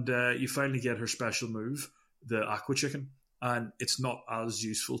 and you finally get her special move, the aqua chicken, and it's not as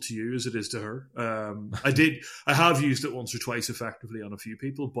useful to you as it is to her. I have used it once or twice effectively on a few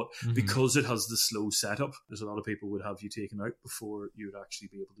people, but because it has the slow setup, there's a lot of people would have you taken out before you would actually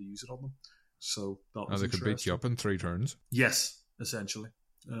be able to use it on them. So that was they could beat you up in 3 turns. Yes, essentially.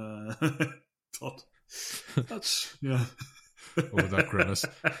 But that's yeah. Oh, that grimace.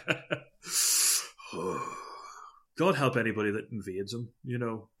 God help anybody that invades them. You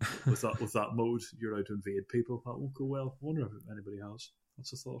know, with that mode, you're out to invade people. That won't go well. I wonder if anybody has.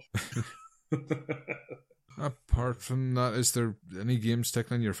 That's a thought. Apart from that, is there any games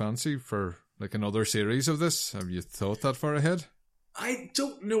tickling your fancy for like another series of this? Have you thought that far ahead? I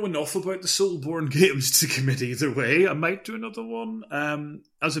don't know enough about the Soulborne games to commit either way. I might do another one.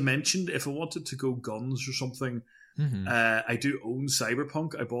 As I mentioned, if I wanted to go guns or something, I do own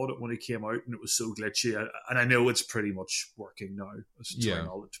Cyberpunk. I bought it when it came out and it was so glitchy. And I know it's pretty much working now,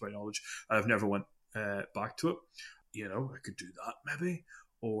 to my knowledge. I've never went back to it. You know, I could do that maybe.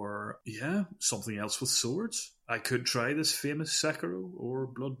 Or, something else with swords. I could try this famous Sekiro or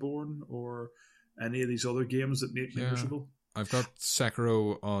Bloodborne or any of these other games that make me miserable. I've got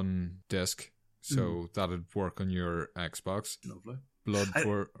Sekiro on disc, so that'd work on your Xbox. Lovely.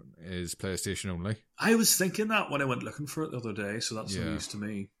 Bloodborne is PlayStation only. I was thinking that when I went looking for it the other day, so that's news to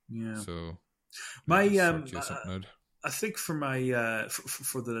me. Yeah. So my I think for my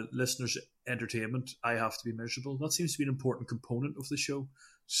for the listeners' entertainment, I have to be miserable. That seems to be an important component of the show.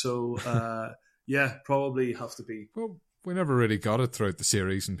 So probably have to be. Well, we never really got it throughout the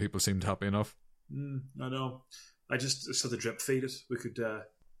series, and people seemed happy enough. I know. I just had to drip feed it. We could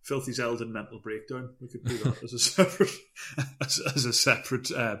Filthy Zelda Mental Breakdown. We could do that as a separate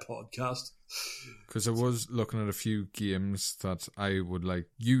podcast. Because I was looking at a few games that I would like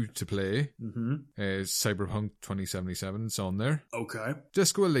you to play. Cyberpunk 2077 is on there. Okay.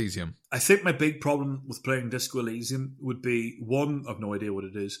 Disco Elysium. I think my big problem with playing Disco Elysium would be, 1, I've no idea what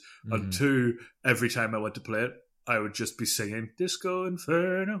it is, and 2, every time I went to play it, I would just be singing Disco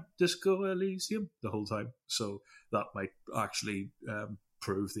Inferno, Disco Elysium the whole time. So that might actually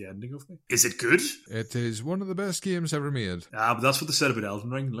prove the ending of me. Is it good? It is one of the best games ever made. But that's what they said about Elden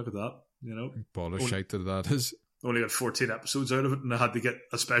Ring. Look at that. You know, ball of shite that is. Only got 14 episodes out of it, and I had to get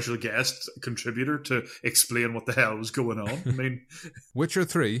a special guest contributor to explain what the hell was going on. I mean, Witcher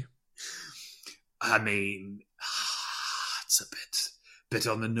 3. I mean, it's a bit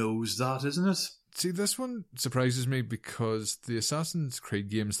on the nose, that, isn't it? See, this one surprises me because the Assassin's Creed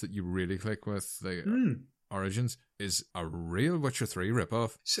games that you really click with, the Origins, is a real Witcher 3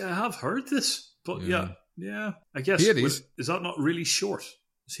 ripoff. See, I have heard this, but yeah. I guess, Hades. Is that not really short?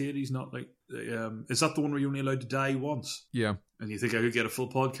 Is Hades not like, is that the one where you're only allowed to die once? Yeah. And you think I could get a full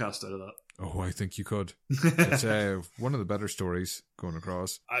podcast out of that? Oh, I think you could. It's one of the better stories going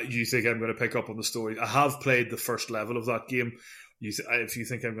across. You think I'm going to pick up on the story? I have played the first level of that game. If you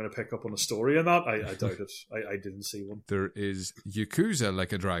think I'm going to pick up on a story in that, I doubt it. I didn't see one. There is Yakuza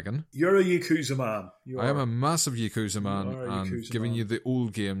Like a Dragon. You're a Yakuza man. I am a massive Yakuza man, and giving you the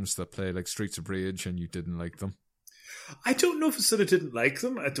old games that play like Streets of Rage and you didn't like them. I don't know if it's that I didn't like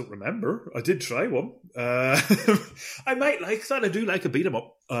them. I don't remember. I did try one. I might like that. I do like a beat 'em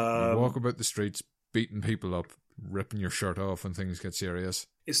up. You walk about the streets, beating people up, ripping your shirt off when things get serious.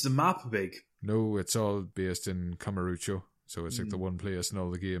 Is the map big? No, it's all based in Kamurocho. So it's like the one place in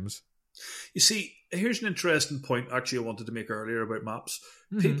all the games. You see, here's an interesting point actually I wanted to make earlier about maps.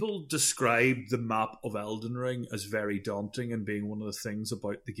 People describe the map of Elden Ring as very daunting and being one of the things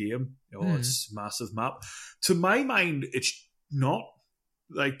about the game. It's a massive map. To my mind, it's not.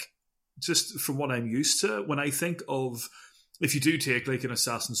 Like, just from what I'm used to, when I think of, if you do take like an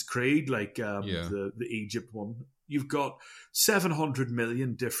Assassin's Creed, like the Egypt one, you've got 700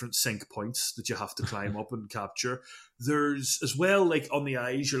 million different sync points that you have to climb up and capture. There's, as well, like on the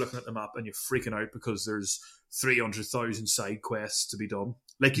eyes, you're looking at the map and you're freaking out because there's 300,000 side quests to be done.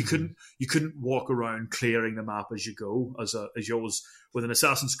 Like you couldn't walk around clearing the map as you go. As you always, with an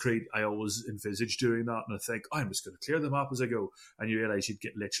Assassin's Creed, I always envisage doing that, and I think, I'm just going to clear the map as I go, and you realise you'd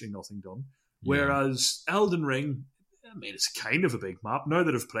get literally nothing done. Whereas Elden Ring, I mean, it's kind of a big map. Now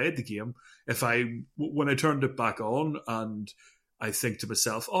that I've played the game, when I turned it back on and I think to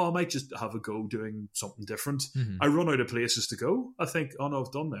myself, I might just have a go doing something different, I run out of places to go. I think, no,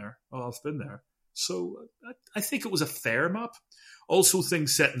 I've done there. I've been there. So I think it was a fair map. Also,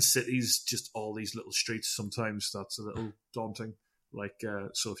 things set in cities, just all these little streets, sometimes that's a little daunting. Like,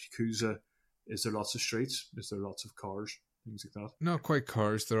 so if Yakuza, is there lots of streets? Is there lots of cars? Things like that? Not quite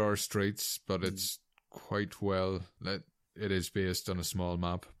cars, there are streets, but it's quite well... It is based on a small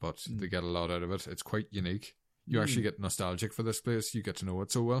map, but they get a lot out of it. It's quite unique. You actually get nostalgic for this place. You get to know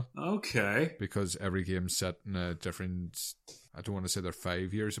it so well. Okay. Because every game's set in a different... I don't want to say they're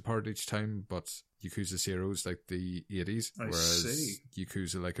 5 years apart each time, but Yakuza 0 is like the 80s. Whereas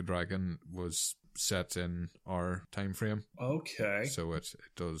Yakuza Like a Dragon was set in our time frame. Okay. So it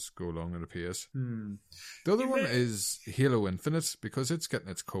does go along at a pace. The other one is Halo Infinite, because it's getting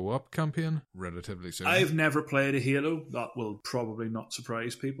its co-op campaign relatively soon. I've never played a Halo. That will probably not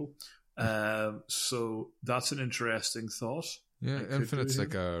surprise people. So that's an interesting thought. Yeah, Infinite's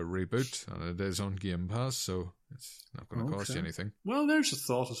like a reboot, and it is on Game Pass, so it's not going to cost you anything. Well, there's a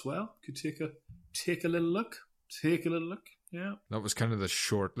thought as well. Could take a little look. Take a little look. Yeah. That was kind of the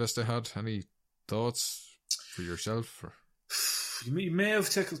short list I had. Any thoughts for yourself? Or? You may have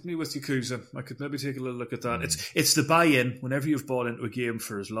tickled me with Yakuza. I could maybe take a little look at that. It's the buy-in. Whenever you've bought into a game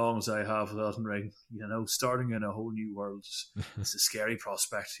for as long as I have with Elden Ring, starting in a whole new world, it's a scary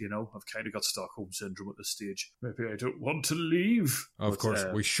prospect, I've kind of got Stockholm Syndrome at this stage. Maybe I don't want to leave. Of course,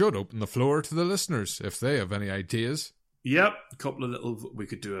 we should open the floor to the listeners if they have any ideas. Yep, a couple of we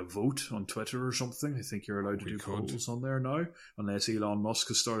could do a vote on Twitter or something. I think you're allowed to do polls on there now, unless Elon Musk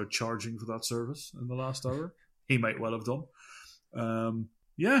has started charging for that service in the last hour. He might well have done.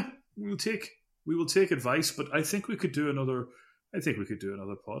 We will take advice, but I think we could do another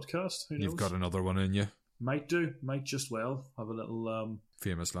podcast. Who knows? You've got another one in you. Might just well have a little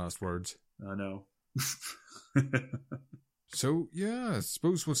famous last words. I know. So yeah, I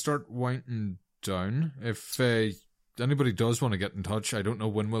suppose we'll start winding down. If anybody does want to get in touch, I don't know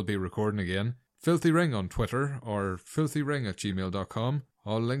when we'll be recording again. Filthy Ring on Twitter or filthyring@gmail.com.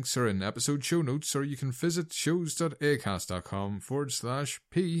 All links are in episode show notes, or you can visit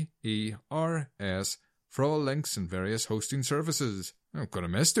shows.acast.com/PERS for all links and various hosting services. I'm going to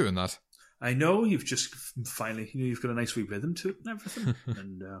miss doing that. I know, you've just finally, you've got a nice wee rhythm to it and everything,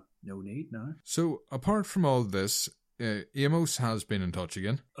 and no need now. So, apart from all this, Amos has been in touch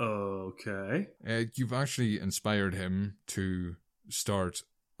again. Okay. You've actually inspired him to start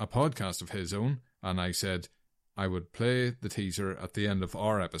a podcast of his own, and I said I would play the teaser at the end of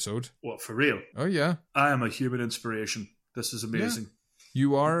our episode. What, for real? Oh, yeah. I am a human inspiration. This is amazing. Yeah.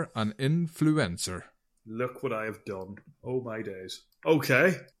 You are an influencer. Look what I have done. Oh, my days.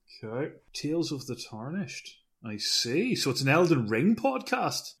 Okay. Tales of the Tarnished. I see. So it's an Elden Ring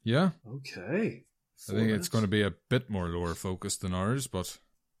podcast? Yeah. Okay. I think it's going to be a bit more lore focused than ours, but...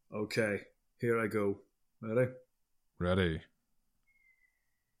 Okay. Here I go. Ready? Ready.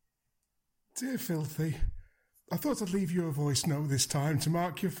 Dear Filthy, I thought I'd leave you a voice note this time to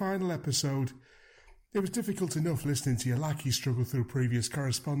mark your final episode. It was difficult enough listening to your lackey struggle through previous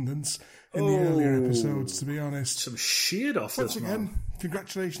correspondence in the earlier episodes, to be honest. Some shit off Once this again, man.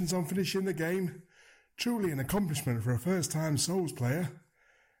 Congratulations on finishing the game. Truly an accomplishment for a first-time Souls player.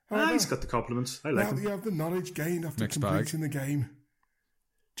 However, he's got the compliments. I like now him. that you have the knowledge gained after completing the game,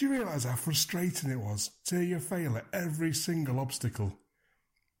 do you realise how frustrating it was to hear you fail at every single obstacle?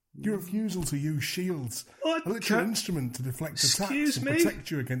 Your refusal to use shields, a literal instrument to deflect attacks and protect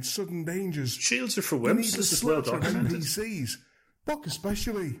you against sudden dangers. Shields are for wimps. This is well documented. NPCs, Boc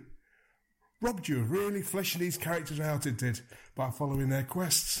especially, robbed you of really fleshing these characters out, it did, by following their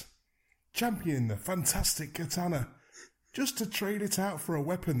quests. Championing the fantastic katana, just to trade it out for a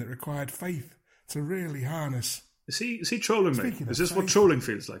weapon that required faith to really harness. Is he trolling me? Is this what trolling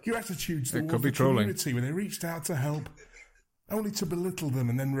feels like? Your attitudes towards the community when they reached out to help, only to belittle them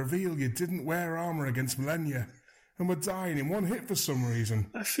and then reveal you didn't wear armour against millennia and were dying in one hit for some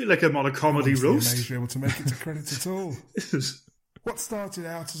reason. I feel like I'm on a comedy roast. Amazed you're able to make it to credit at all. What started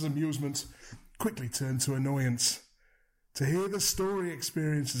out as amusement quickly turned to annoyance. To hear the story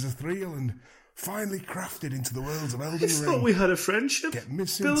experience as a thrill and finally crafted into the worlds of Elden Ring. I thought we had a friendship. Get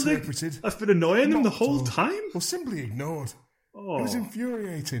misinterpreted. I've been annoying him the whole time. Or simply ignored. Oh. It was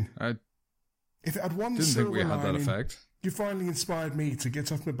infuriating. If it had one didn't think we had that lining, effect. You finally inspired me to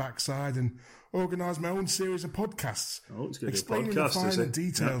get off my backside and organise my own series of podcasts, explaining the finer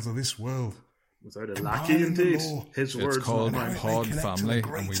details of this world. Without a lackey, indeed. His words. It's called Pod Family,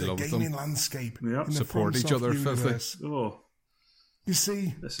 and we love them. Landscape Support each other, Filthy. You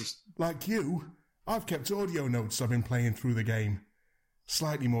see, like you, I've kept audio notes I've been playing through the game.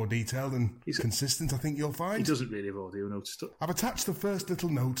 Slightly more detailed and consistent, I think you'll find. He doesn't really have audio notes. I've attached the first little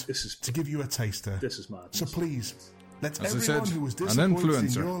note to give you a taster. This is madness. So please, Let As I everyone said, who was an disappointed in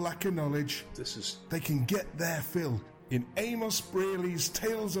influencer. your lack of knowledge, they can get their fill in Amos Braley's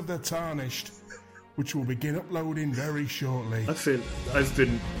Tales of the Tarnished, which will begin uploading very shortly. I feel I've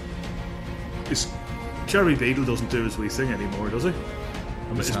been... Jerry Beadle doesn't do his wee thing anymore, does he?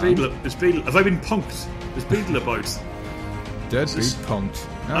 Is Beadle... Have I been punked? Is Beadle about? Deadbeat punked.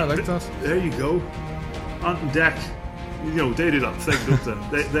 I like that. There you go. Ant and Deck. You know, they do that thing,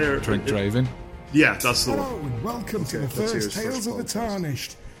 don't they? They're Drink driving. Yeah, that's the one. Hello and welcome to the first Tales of the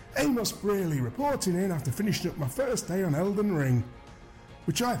Tarnished. Amos Braley reporting in after finishing up my first day on Elden Ring,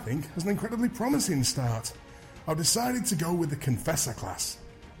 which I think has an incredibly promising start. I've decided to go with the Confessor class.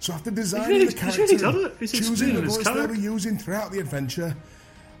 So after designing the character and choosing the voice they'll be using throughout the adventure,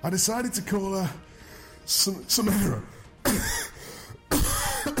 I decided to call her Samira.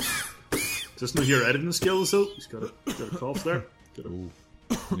 Just know your editing skills, though. He's got a cough there. You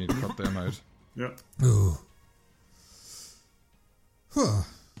need to cut them out. Yeah. Oh. Huh.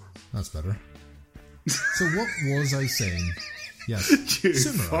 That's better. So what was I saying? Yes, you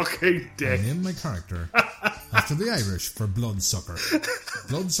Samira. Fucking dick. I named my character after the Irish for Bloodsucker.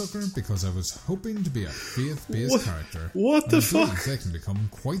 Bloodsucker because I was hoping to be a faith-based character. What the fuck? They can become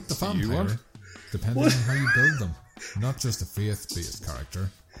quite the vampire, depending on how you build them. Not just a faith-based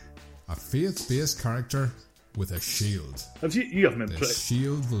character. A faith-based character with a shield. You haven't been The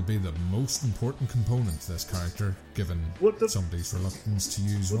shield will be the most important component to this character, given somebody's reluctance to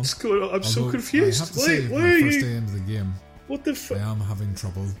use What's one. going on? I'm so confused. I have to say, Why my are first you... day into the game, What the fuck? I am having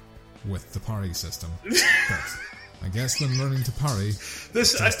trouble with the parry system. But I guess when learning to parry, it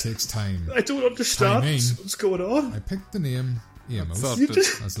just takes time. I don't understand what's going on. I picked the name Amos as a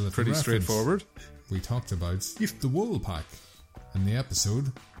little pretty reference. straightforward. We talked about the Wool Pack in the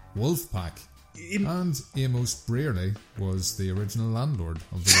episode Wolf Pack. And Amos Braley was the original landlord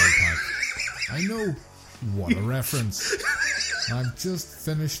of the Wool Pack. I know, what a reference. I've just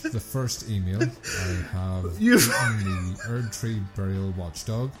finished the first email. I have eaten the Erdtree Burial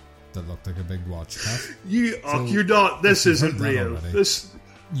Watchdog that looked like a big watch cat. You're not. This isn't real.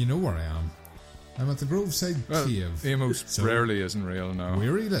 You know where I am. I'm at the Groveside Cave. Amos rarely isn't real now.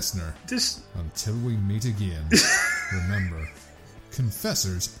 Weary listener, until we meet again, remember,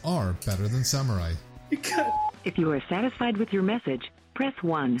 confessors are better than samurai. You can't. If you are satisfied with your message, press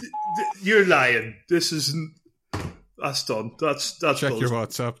 1. You're lying. This isn't... That's done. That's Check your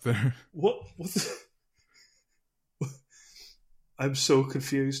WhatsApp there. What the... I'm so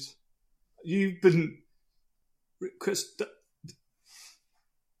confused. You've been... Chris...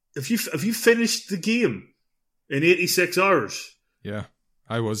 Have you finished the game in 86 hours? Yeah.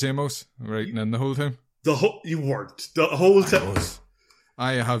 I was Amos, writing in the whole time. You weren't. The whole time.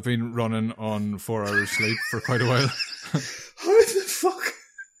 I have been running on 4 hours sleep for quite a while. How the fuck?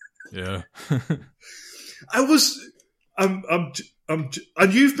 Yeah.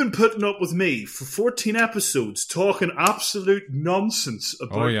 And you've been putting up with me for 14 episodes talking absolute nonsense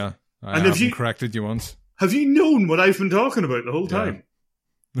about... Oh, yeah. I haven't corrected you once. Have you known what I've been talking about the whole time?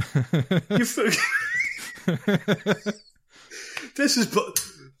 This is...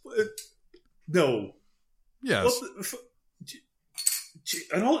 No. Yes.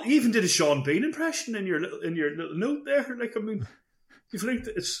 And you even did a Sean Bean impression in your little note there. Like, I mean, you've linked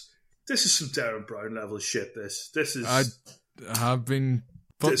this is some Darren Brown level shit. This is. I have been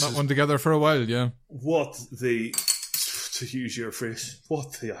putting that one together for a while. Yeah. To use your phrase,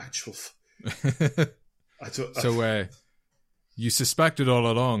 what the actual? So, you suspected all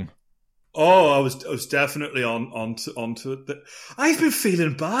along. Oh, I was definitely onto it. I've been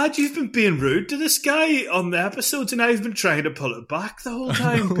feeling bad. You've been being rude to this guy on the episodes, and I've been trying to pull it back the whole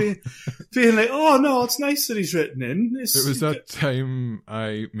time, being like, "Oh no, it's nice that he's written in." It was that time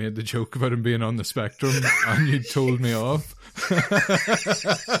I made the joke about him being on the spectrum, and you told me off.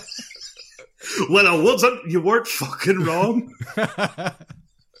 Well, I wasn't. You weren't fucking wrong.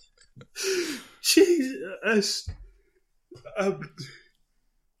 Jesus.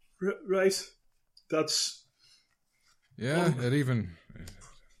 Right, that's... Yeah, it even...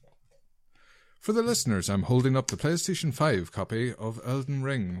 For the listeners, I'm holding up the PlayStation 5 copy of Elden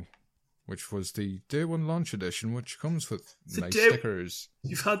Ring, which was the Day 1 launch edition, which comes with nice stickers.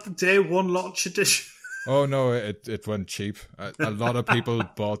 You've had the Day 1 launch edition? Oh no, it went cheap. A lot of people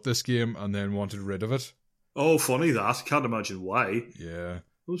bought this game and then wanted rid of it. Oh, funny that. Can't imagine why. Yeah.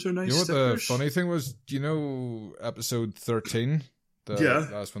 Those are nice You know stickers. what the funny thing was? Do you know episode 13? The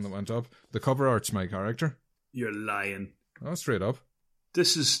last one that went up. The cover art's my character. You're lying. Oh, straight up.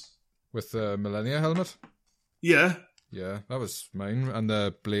 This is... With the Millennia helmet? Yeah. Yeah, that was mine. And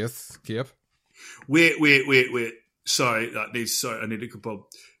the Blaith cape. Wait. Sorry, I need to go.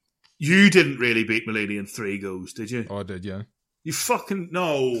 You didn't really beat Mulaney in 3 goes, did you? Oh, I did, yeah. You fucking...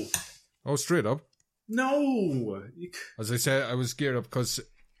 No. Oh, straight up. No. As I said, I was geared up because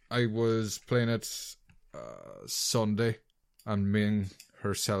I was playing it Sunday, and me and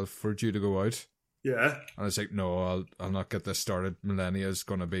herself were due to go out. Yeah. And I was like, no, I'll not get this started. Millennia's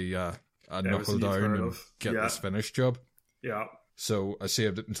going to be a knuckle down and get this finished job. Yeah. So I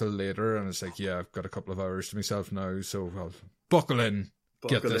saved it until later, and it's like, yeah, I've got a couple of hours to myself now, so I'll buckle in,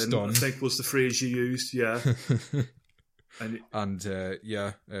 get this done. I think was the phrase you used, yeah. and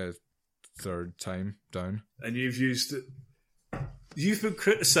third time down. And you've used it. You've been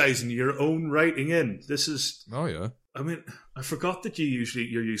criticising your own writing in. This is... Oh, yeah. I mean, I forgot that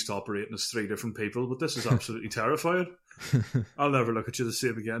you're used to operating as 3 different people, but this is absolutely terrifying. I'll never look at you the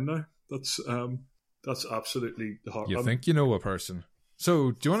same again now. That's absolutely hard. You think you know a person.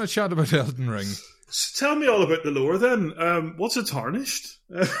 So, do you want to chat about Elden Ring? So tell me all about the lore then. What's a tarnished?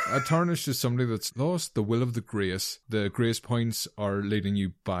 A tarnished is somebody that's lost the will of the grace. The grace points are leading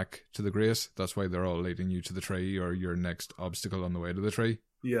you back to the grace. That's why they're all leading you to the tree or your next obstacle on the way to the tree.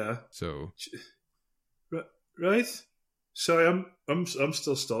 Yeah. So... Right. Sorry, I'm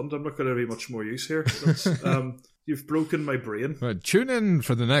still stunned. I'm not going to be much more use here. You've broken my brain. Well, tune in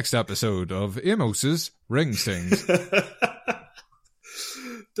for the next episode of Amos's Ring Stings.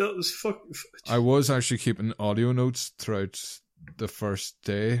 That was fucking... I was actually keeping audio notes throughout the first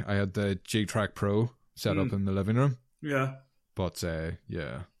day. I had the G-Track Pro set up in the living room. Yeah. But, I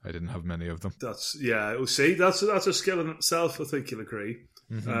didn't have many of them. That's a skill in itself, I think you'll agree.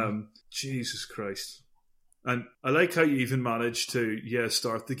 Mm-hmm. Jesus Christ. And I like how you even managed to,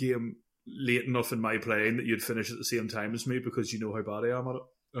 start the game late enough in my playing that you'd finish at the same time as me because you know how bad I am at it.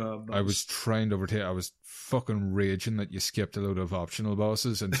 I was trying to overtake. I was fucking raging that you skipped a load of optional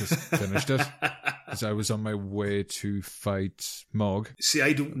bosses and just finished it. Because I was on my way to fight Mog. See,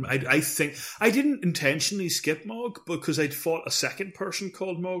 I think I didn't intentionally skip Mog because I'd fought a second person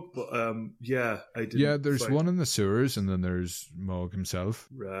called Mog, but I didn't. Yeah, there's one in the sewers and then there's Mog himself.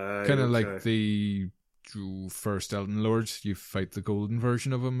 Right. Kind of like the first Elden Lord. You fight the golden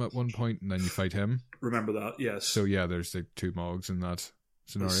version of him at one point and then you fight him. Remember that, yes. So yeah, there's like 2 Mogs in that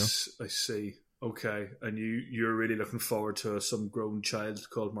scenario. I see. Okay, and you're really looking forward to some grown child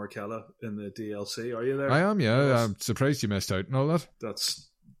called Markella in the DLC, are you there? I am, yeah. Yes. I'm surprised you missed out on all that. That's...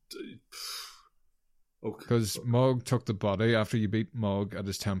 Okay. Because Mog took the body. After you beat Mog at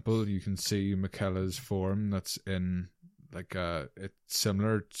his temple, you can see Markella's form that's in... it's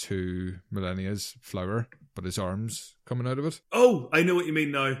similar to Millennia's flower, but his arms coming out of it. Oh, I know what you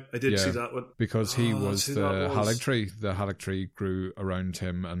mean now. I did see that one. Because he was the Halleck tree. The Halleck tree grew around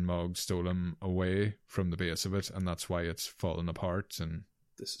him and Mog stole him away from the base of it, and that's why it's fallen apart and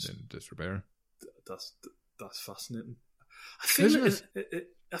in disrepair. That's fascinating.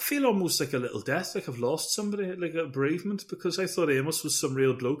 I feel almost like a little death, like I've lost somebody, like a bereavement, because I thought Amos was some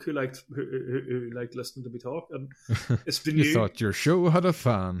real bloke who liked listening to me talk, and it's been you thought your show had a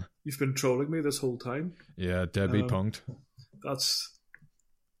fan. You've been trolling me this whole time. Yeah, Debbie punked. That's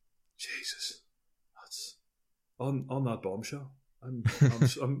Jesus. That's on that bombshell. I'm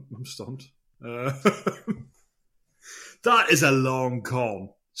stunned. That is a long con.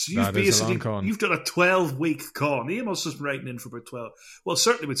 So you've you've done a 12-week con. Amos has been writing in for about 12. Well,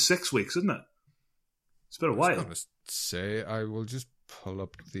 certainly with 6 weeks, isn't it? It's been a while. I was going to say, I will just pull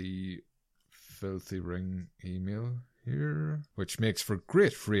up the Filthy Ring email here, which makes for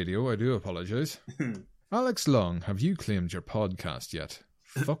great radio. I do apologise. Alex Long, have you claimed your podcast yet?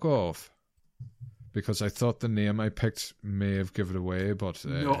 Fuck off. Because I thought the name I picked may have given it away, but...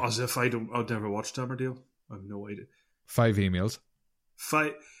 no, as if I'd never watched Emmerdale. I have no idea. 5 emails.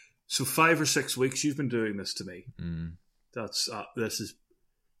 5 or 6 weeks you've been doing this to me. That's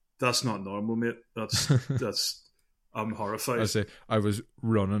not normal, mate. That's I'm horrified. I was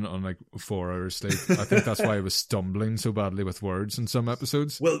running on like 4 hours sleep. I think that's why I was stumbling so badly with words in some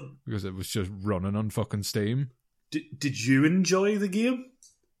episodes. Well, because it was just running on fucking steam. Did you enjoy the game?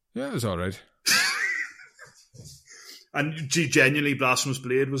 Yeah, it was alright. And genuinely Blasphemous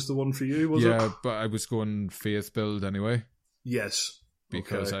Blade was the one for you, was it? Yeah, but I was going faith build anyway. Yes.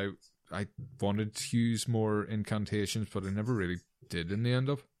 Because I wanted to use more incantations, but I never really did in the end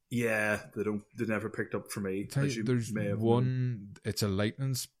up. Yeah, they never picked up for me. There's one, it's a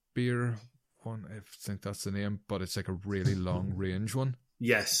lightning spear one, I think that's the name, but it's like a really long range one.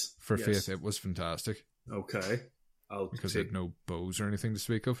 Yes. For faith, it was fantastic. Okay. Because it had no bows or anything to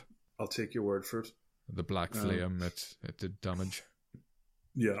speak of. I'll take your word for it. The black flame, it did damage.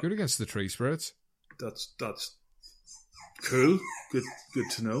 Yeah. Good against the tree spirits. That's cool. Good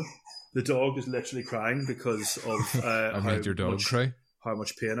to know. The dog is literally crying because of I made your dog cry. how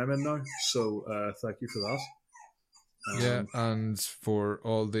much pain I'm in now. So thank you for that. Yeah, and for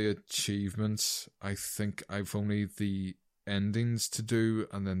all the achievements, I think I've only the endings to do,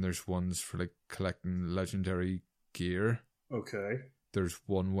 and then there's ones for like collecting legendary gear. Okay. There's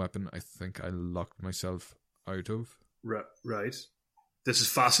one weapon I think I locked myself out of. Right. This is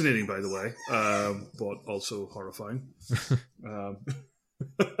fascinating, by the way, but also horrifying.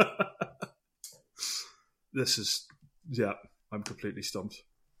 This is, I'm completely stumped.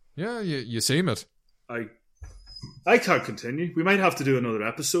 Yeah, you seem it. I can't continue. We might have to do another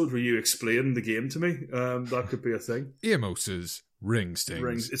episode where you explain the game to me. That could be a thing. Amos's Ring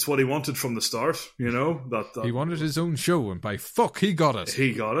Stings. It's what he wanted from the start, you know. That he wanted his own show, and by fuck, he got it.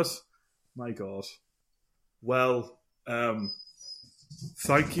 He got it. My God. Well,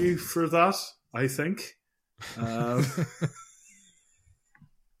 thank you for that, I think.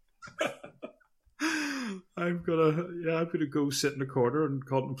 I'm gonna go sit in a corner and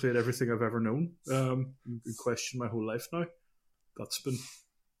contemplate everything I've ever known, and question my whole life now. That's been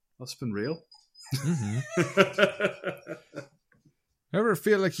real. Mm-hmm. Ever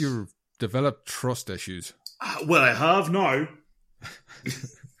feel like you've developed trust issues? Well, I have now.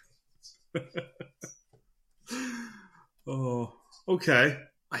 Oh, okay.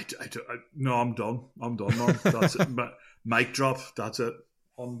 No, I'm done. I'm done now. That's it. Mic drop. That's it.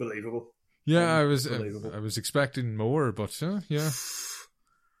 Unbelievable. Yeah, I was expecting more, but yeah.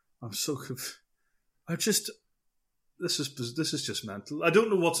 I'm so confused. This is just mental. I don't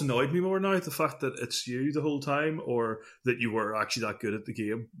know what's annoyed me more now, the fact that it's you the whole time, or that you were actually that good at the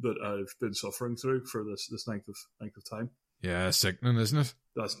game that I've been suffering through for this length of time. Yeah, sickening, isn't it?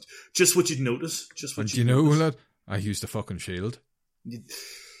 That's just what you'd notice. And you know, lad, I used a fucking shield.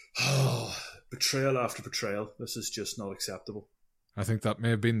 Betrayal after betrayal. This is just not acceptable. I think that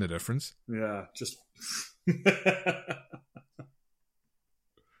may have been the difference. Yeah, just...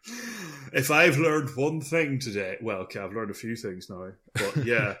 If I've learned one thing today... Well, okay, I've learned a few things now. But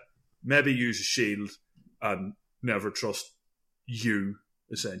yeah, maybe use a shield and never trust you,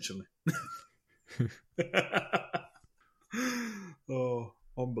 essentially. Oh,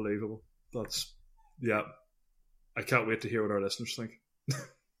 unbelievable. Yeah. I can't wait to hear what our listeners think.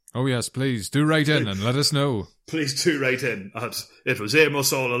 Oh yes, please do write in and let us know. Please do write in at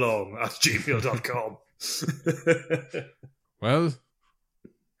itwasamosallalong@gmail.com. Well,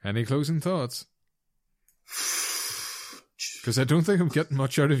 any closing thoughts? Because I don't think I'm getting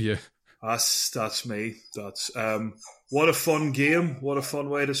much out of you. That's me. That's what a fun game. What a fun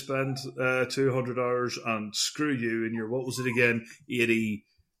way to spend 200 hours, and screw you and your, what was it again?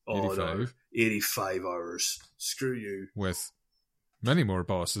 85 hours. Screw you. With many more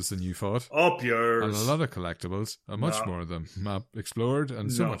bosses than you thought. Up yours. And a lot of collectibles. And much more of the map explored.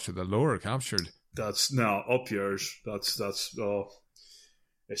 And so much of the lore captured. Up yours. That's this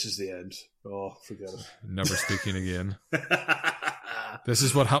is the end. Oh, forget it. Never speaking again. This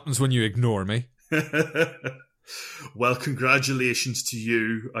is what happens when you ignore me. Well, congratulations to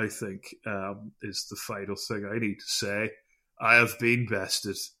you, I think, is the final thing I need to say. I have been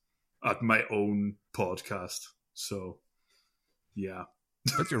bested at my own podcast. So, yeah.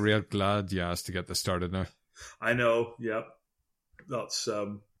 But you're real glad you asked to get this started now. I know, yeah. That's,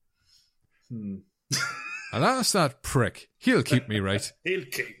 I'll ask that prick. He'll keep me right. He'll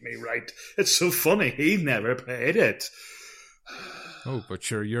keep me right. It's so funny. He never paid it. Oh, but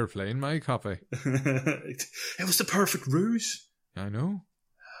sure, you're playing my copy. It was the perfect ruse. I know.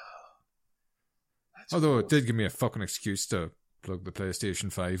 Although it did give me a fucking excuse to plug the PlayStation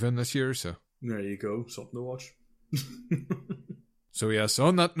 5 in this year, so... There you go. Something to watch. So yes,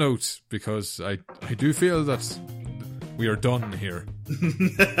 on that note, because I do feel that we are done here.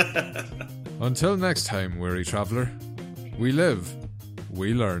 Until next time, weary traveller, we live,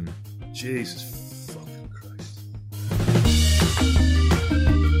 we learn. Jesus fucking Christ.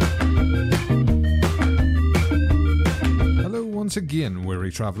 Hello once again,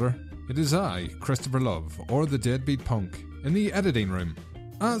 weary traveller. It is I, Christopher Love, or the Deadbeat Punk, in the editing room.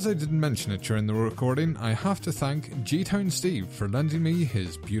 As I didn't mention it during the recording, I have to thank G-Town Steve for lending me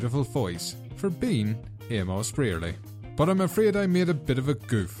his beautiful voice, for being Amos Brearley. But I'm afraid I made a bit of a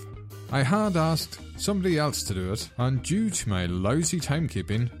goof. I had asked somebody else to do it, and due to my lousy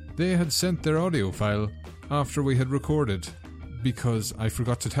timekeeping, they had sent their audio file after we had recorded, because I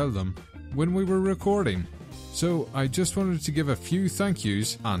forgot to tell them when we were recording. So I just wanted to give a few thank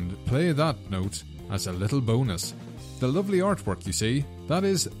yous and play that note as a little bonus. The lovely artwork you see, that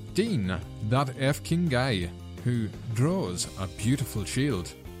is Dean, that F-King guy, who draws a beautiful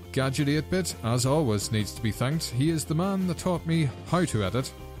shield. Gadget 8-Bit, as always, needs to be thanked. He is the man that taught me how to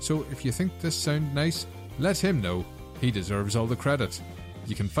edit, so if you think this sounds nice, let him know. He deserves all the credit.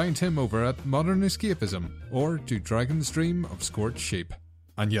 You can find him over at Modern Escapism or Do Dragons Dream of Scorched Sheep.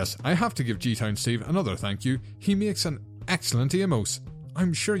 And yes, I have to give G-Town Steve another thank you. He makes an excellent Amos.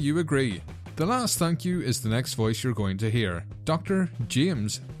 I'm sure you agree. The last thank you is the next voice you're going to hear, Dr.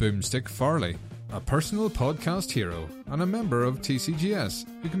 James Boomstick Farley, a personal podcast hero and a member of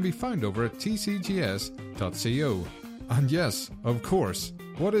TCGS, who can be found over at tcgs.co. And yes, of course,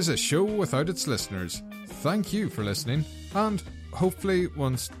 what is a show without its listeners? Thank you for listening, and hopefully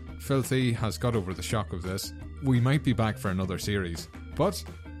once Filthy has got over the shock of this, we might be back for another series. But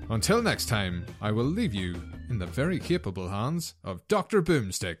until next time, I will leave you in the very capable hands of Dr.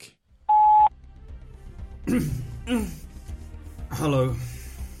 Boomstick. Hello,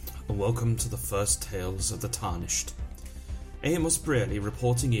 and welcome to the first Tales of the Tarnished. Amos Braley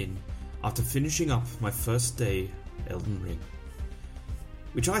reporting in after finishing up my first day Elden Ring,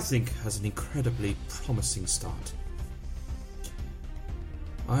 which I think has an incredibly promising start.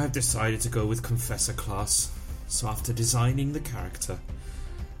 I have decided to go with Confessor class, so after designing the character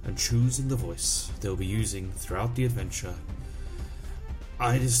and choosing the voice they'll be using throughout the adventure,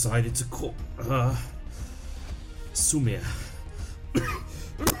 I decided to call her Sumia.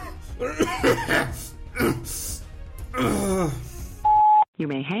 You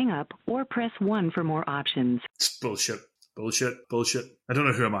may hang up or press 1 for more options. It's bullshit. Bullshit. I don't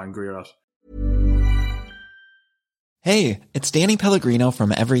know who I'm angrier at. Hey, it's Danny Pellegrino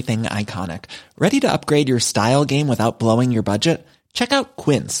from Everything Iconic. Ready to upgrade your style game without blowing your budget? Check out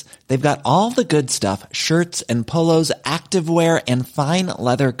Quince. They've got all the good stuff, shirts and polos, activewear, and fine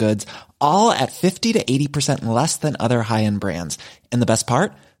leather goods, all at 50 to 80% less than other high-end brands. And the best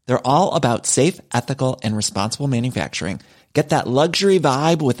part? They're all about safe, ethical, and responsible manufacturing. Get that luxury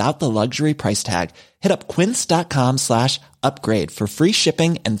vibe without the luxury price tag. Hit up quince.com/upgrade for free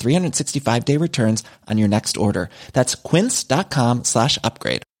shipping and 365-day returns on your next order. That's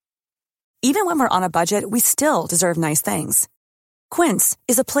quince.com/upgrade. Even when we're on a budget, we still deserve nice things. Quince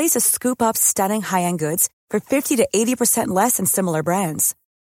is a place to scoop up stunning high-end goods for 50 to 80% less than similar brands.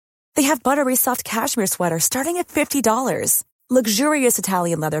 They have buttery soft cashmere sweaters starting at $50, luxurious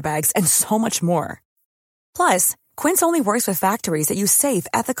Italian leather bags, and so much more. Plus, Quince only works with factories that use safe,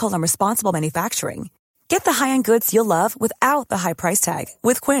 ethical, and responsible manufacturing. Get the high-end goods you'll love without the high price tag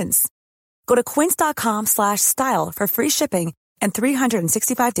with Quince. Go to quince.com/style for free shipping and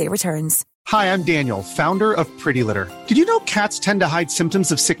 365-day returns. Hi, I'm Daniel, founder of Pretty Litter. Did you know cats tend to hide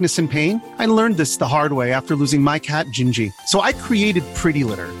symptoms of sickness and pain? I learned this the hard way after losing my cat, Gingy. So I created Pretty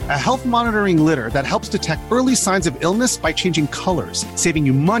Litter, a health monitoring litter that helps detect early signs of illness by changing colors, saving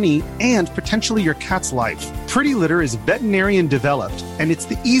you money and potentially your cat's life. Pretty Litter is veterinarian developed, and it's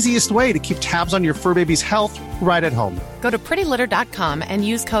the easiest way to keep tabs on your fur baby's health right at home. Go to prettylitter.com and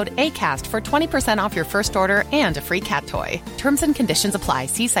use code ACAST for 20% off your first order and a free cat toy. Terms and conditions apply.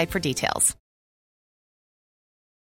 See site for details.